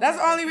 Ronald. You gonna That's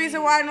the catch only that reason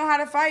fade. why I know how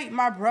to fight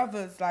my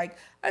brothers. Like,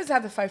 I just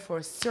have to fight for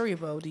a cereal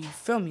bowl. Do you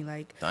feel me?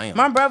 Like, Damn.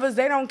 my brothers,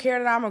 they don't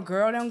care that I'm a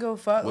girl. They don't give a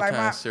fuck. What like,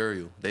 kind my of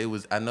cereal?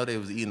 I know they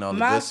was eating all the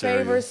my good cereal.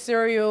 favorite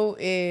cereal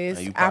is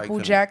And you probably Apple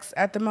couldn't- Jacks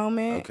at the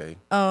moment. Okay.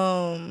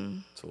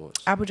 Apple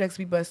Torch. Jacks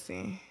be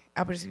busting.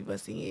 Apple Jacks be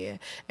busting, yeah.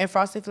 And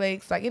Frosted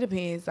Flakes, like, it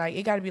depends. Like,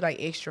 it gotta be like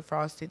extra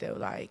frosted though.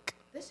 Like,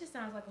 This just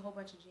sounds like a whole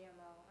bunch of GMO.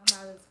 I'm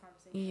out of this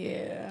conversation.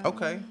 yeah.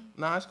 Okay.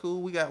 Nah, it's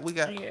cool. We got.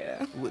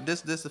 Yeah.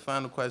 This the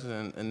final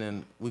question, and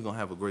then we gonna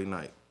have a great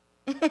night.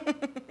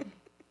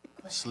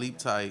 Sleep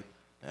tight,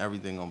 and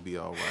everything gonna be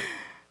all right.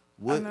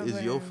 What know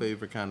is your that.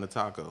 favorite kind of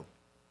taco?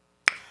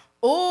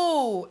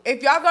 Ooh,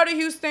 if y'all go to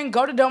Houston,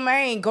 go to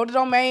Domain. Go to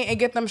Domain and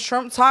get them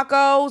shrimp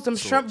tacos, them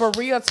shrimp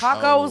burrito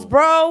tacos, Oh.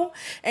 bro.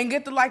 And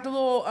get the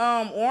little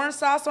orange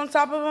sauce on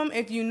top of them.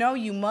 If you know,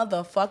 you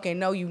motherfucking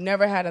know you've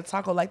never had a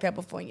taco like that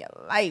before in your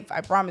life.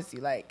 I promise you.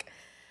 Like,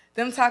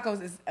 them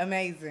tacos is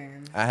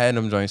amazing. I had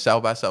them joint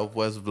South by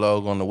Southwest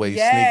vlog on the way,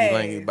 Yes.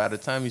 sneaky linky. By the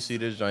time you see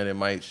this joint,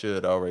 it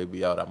should already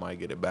be out. I might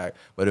get it back.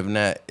 But if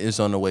not, it's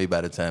on the way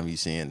by the time you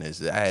seeing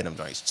this. I had them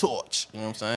joints torch. You know what I'm saying?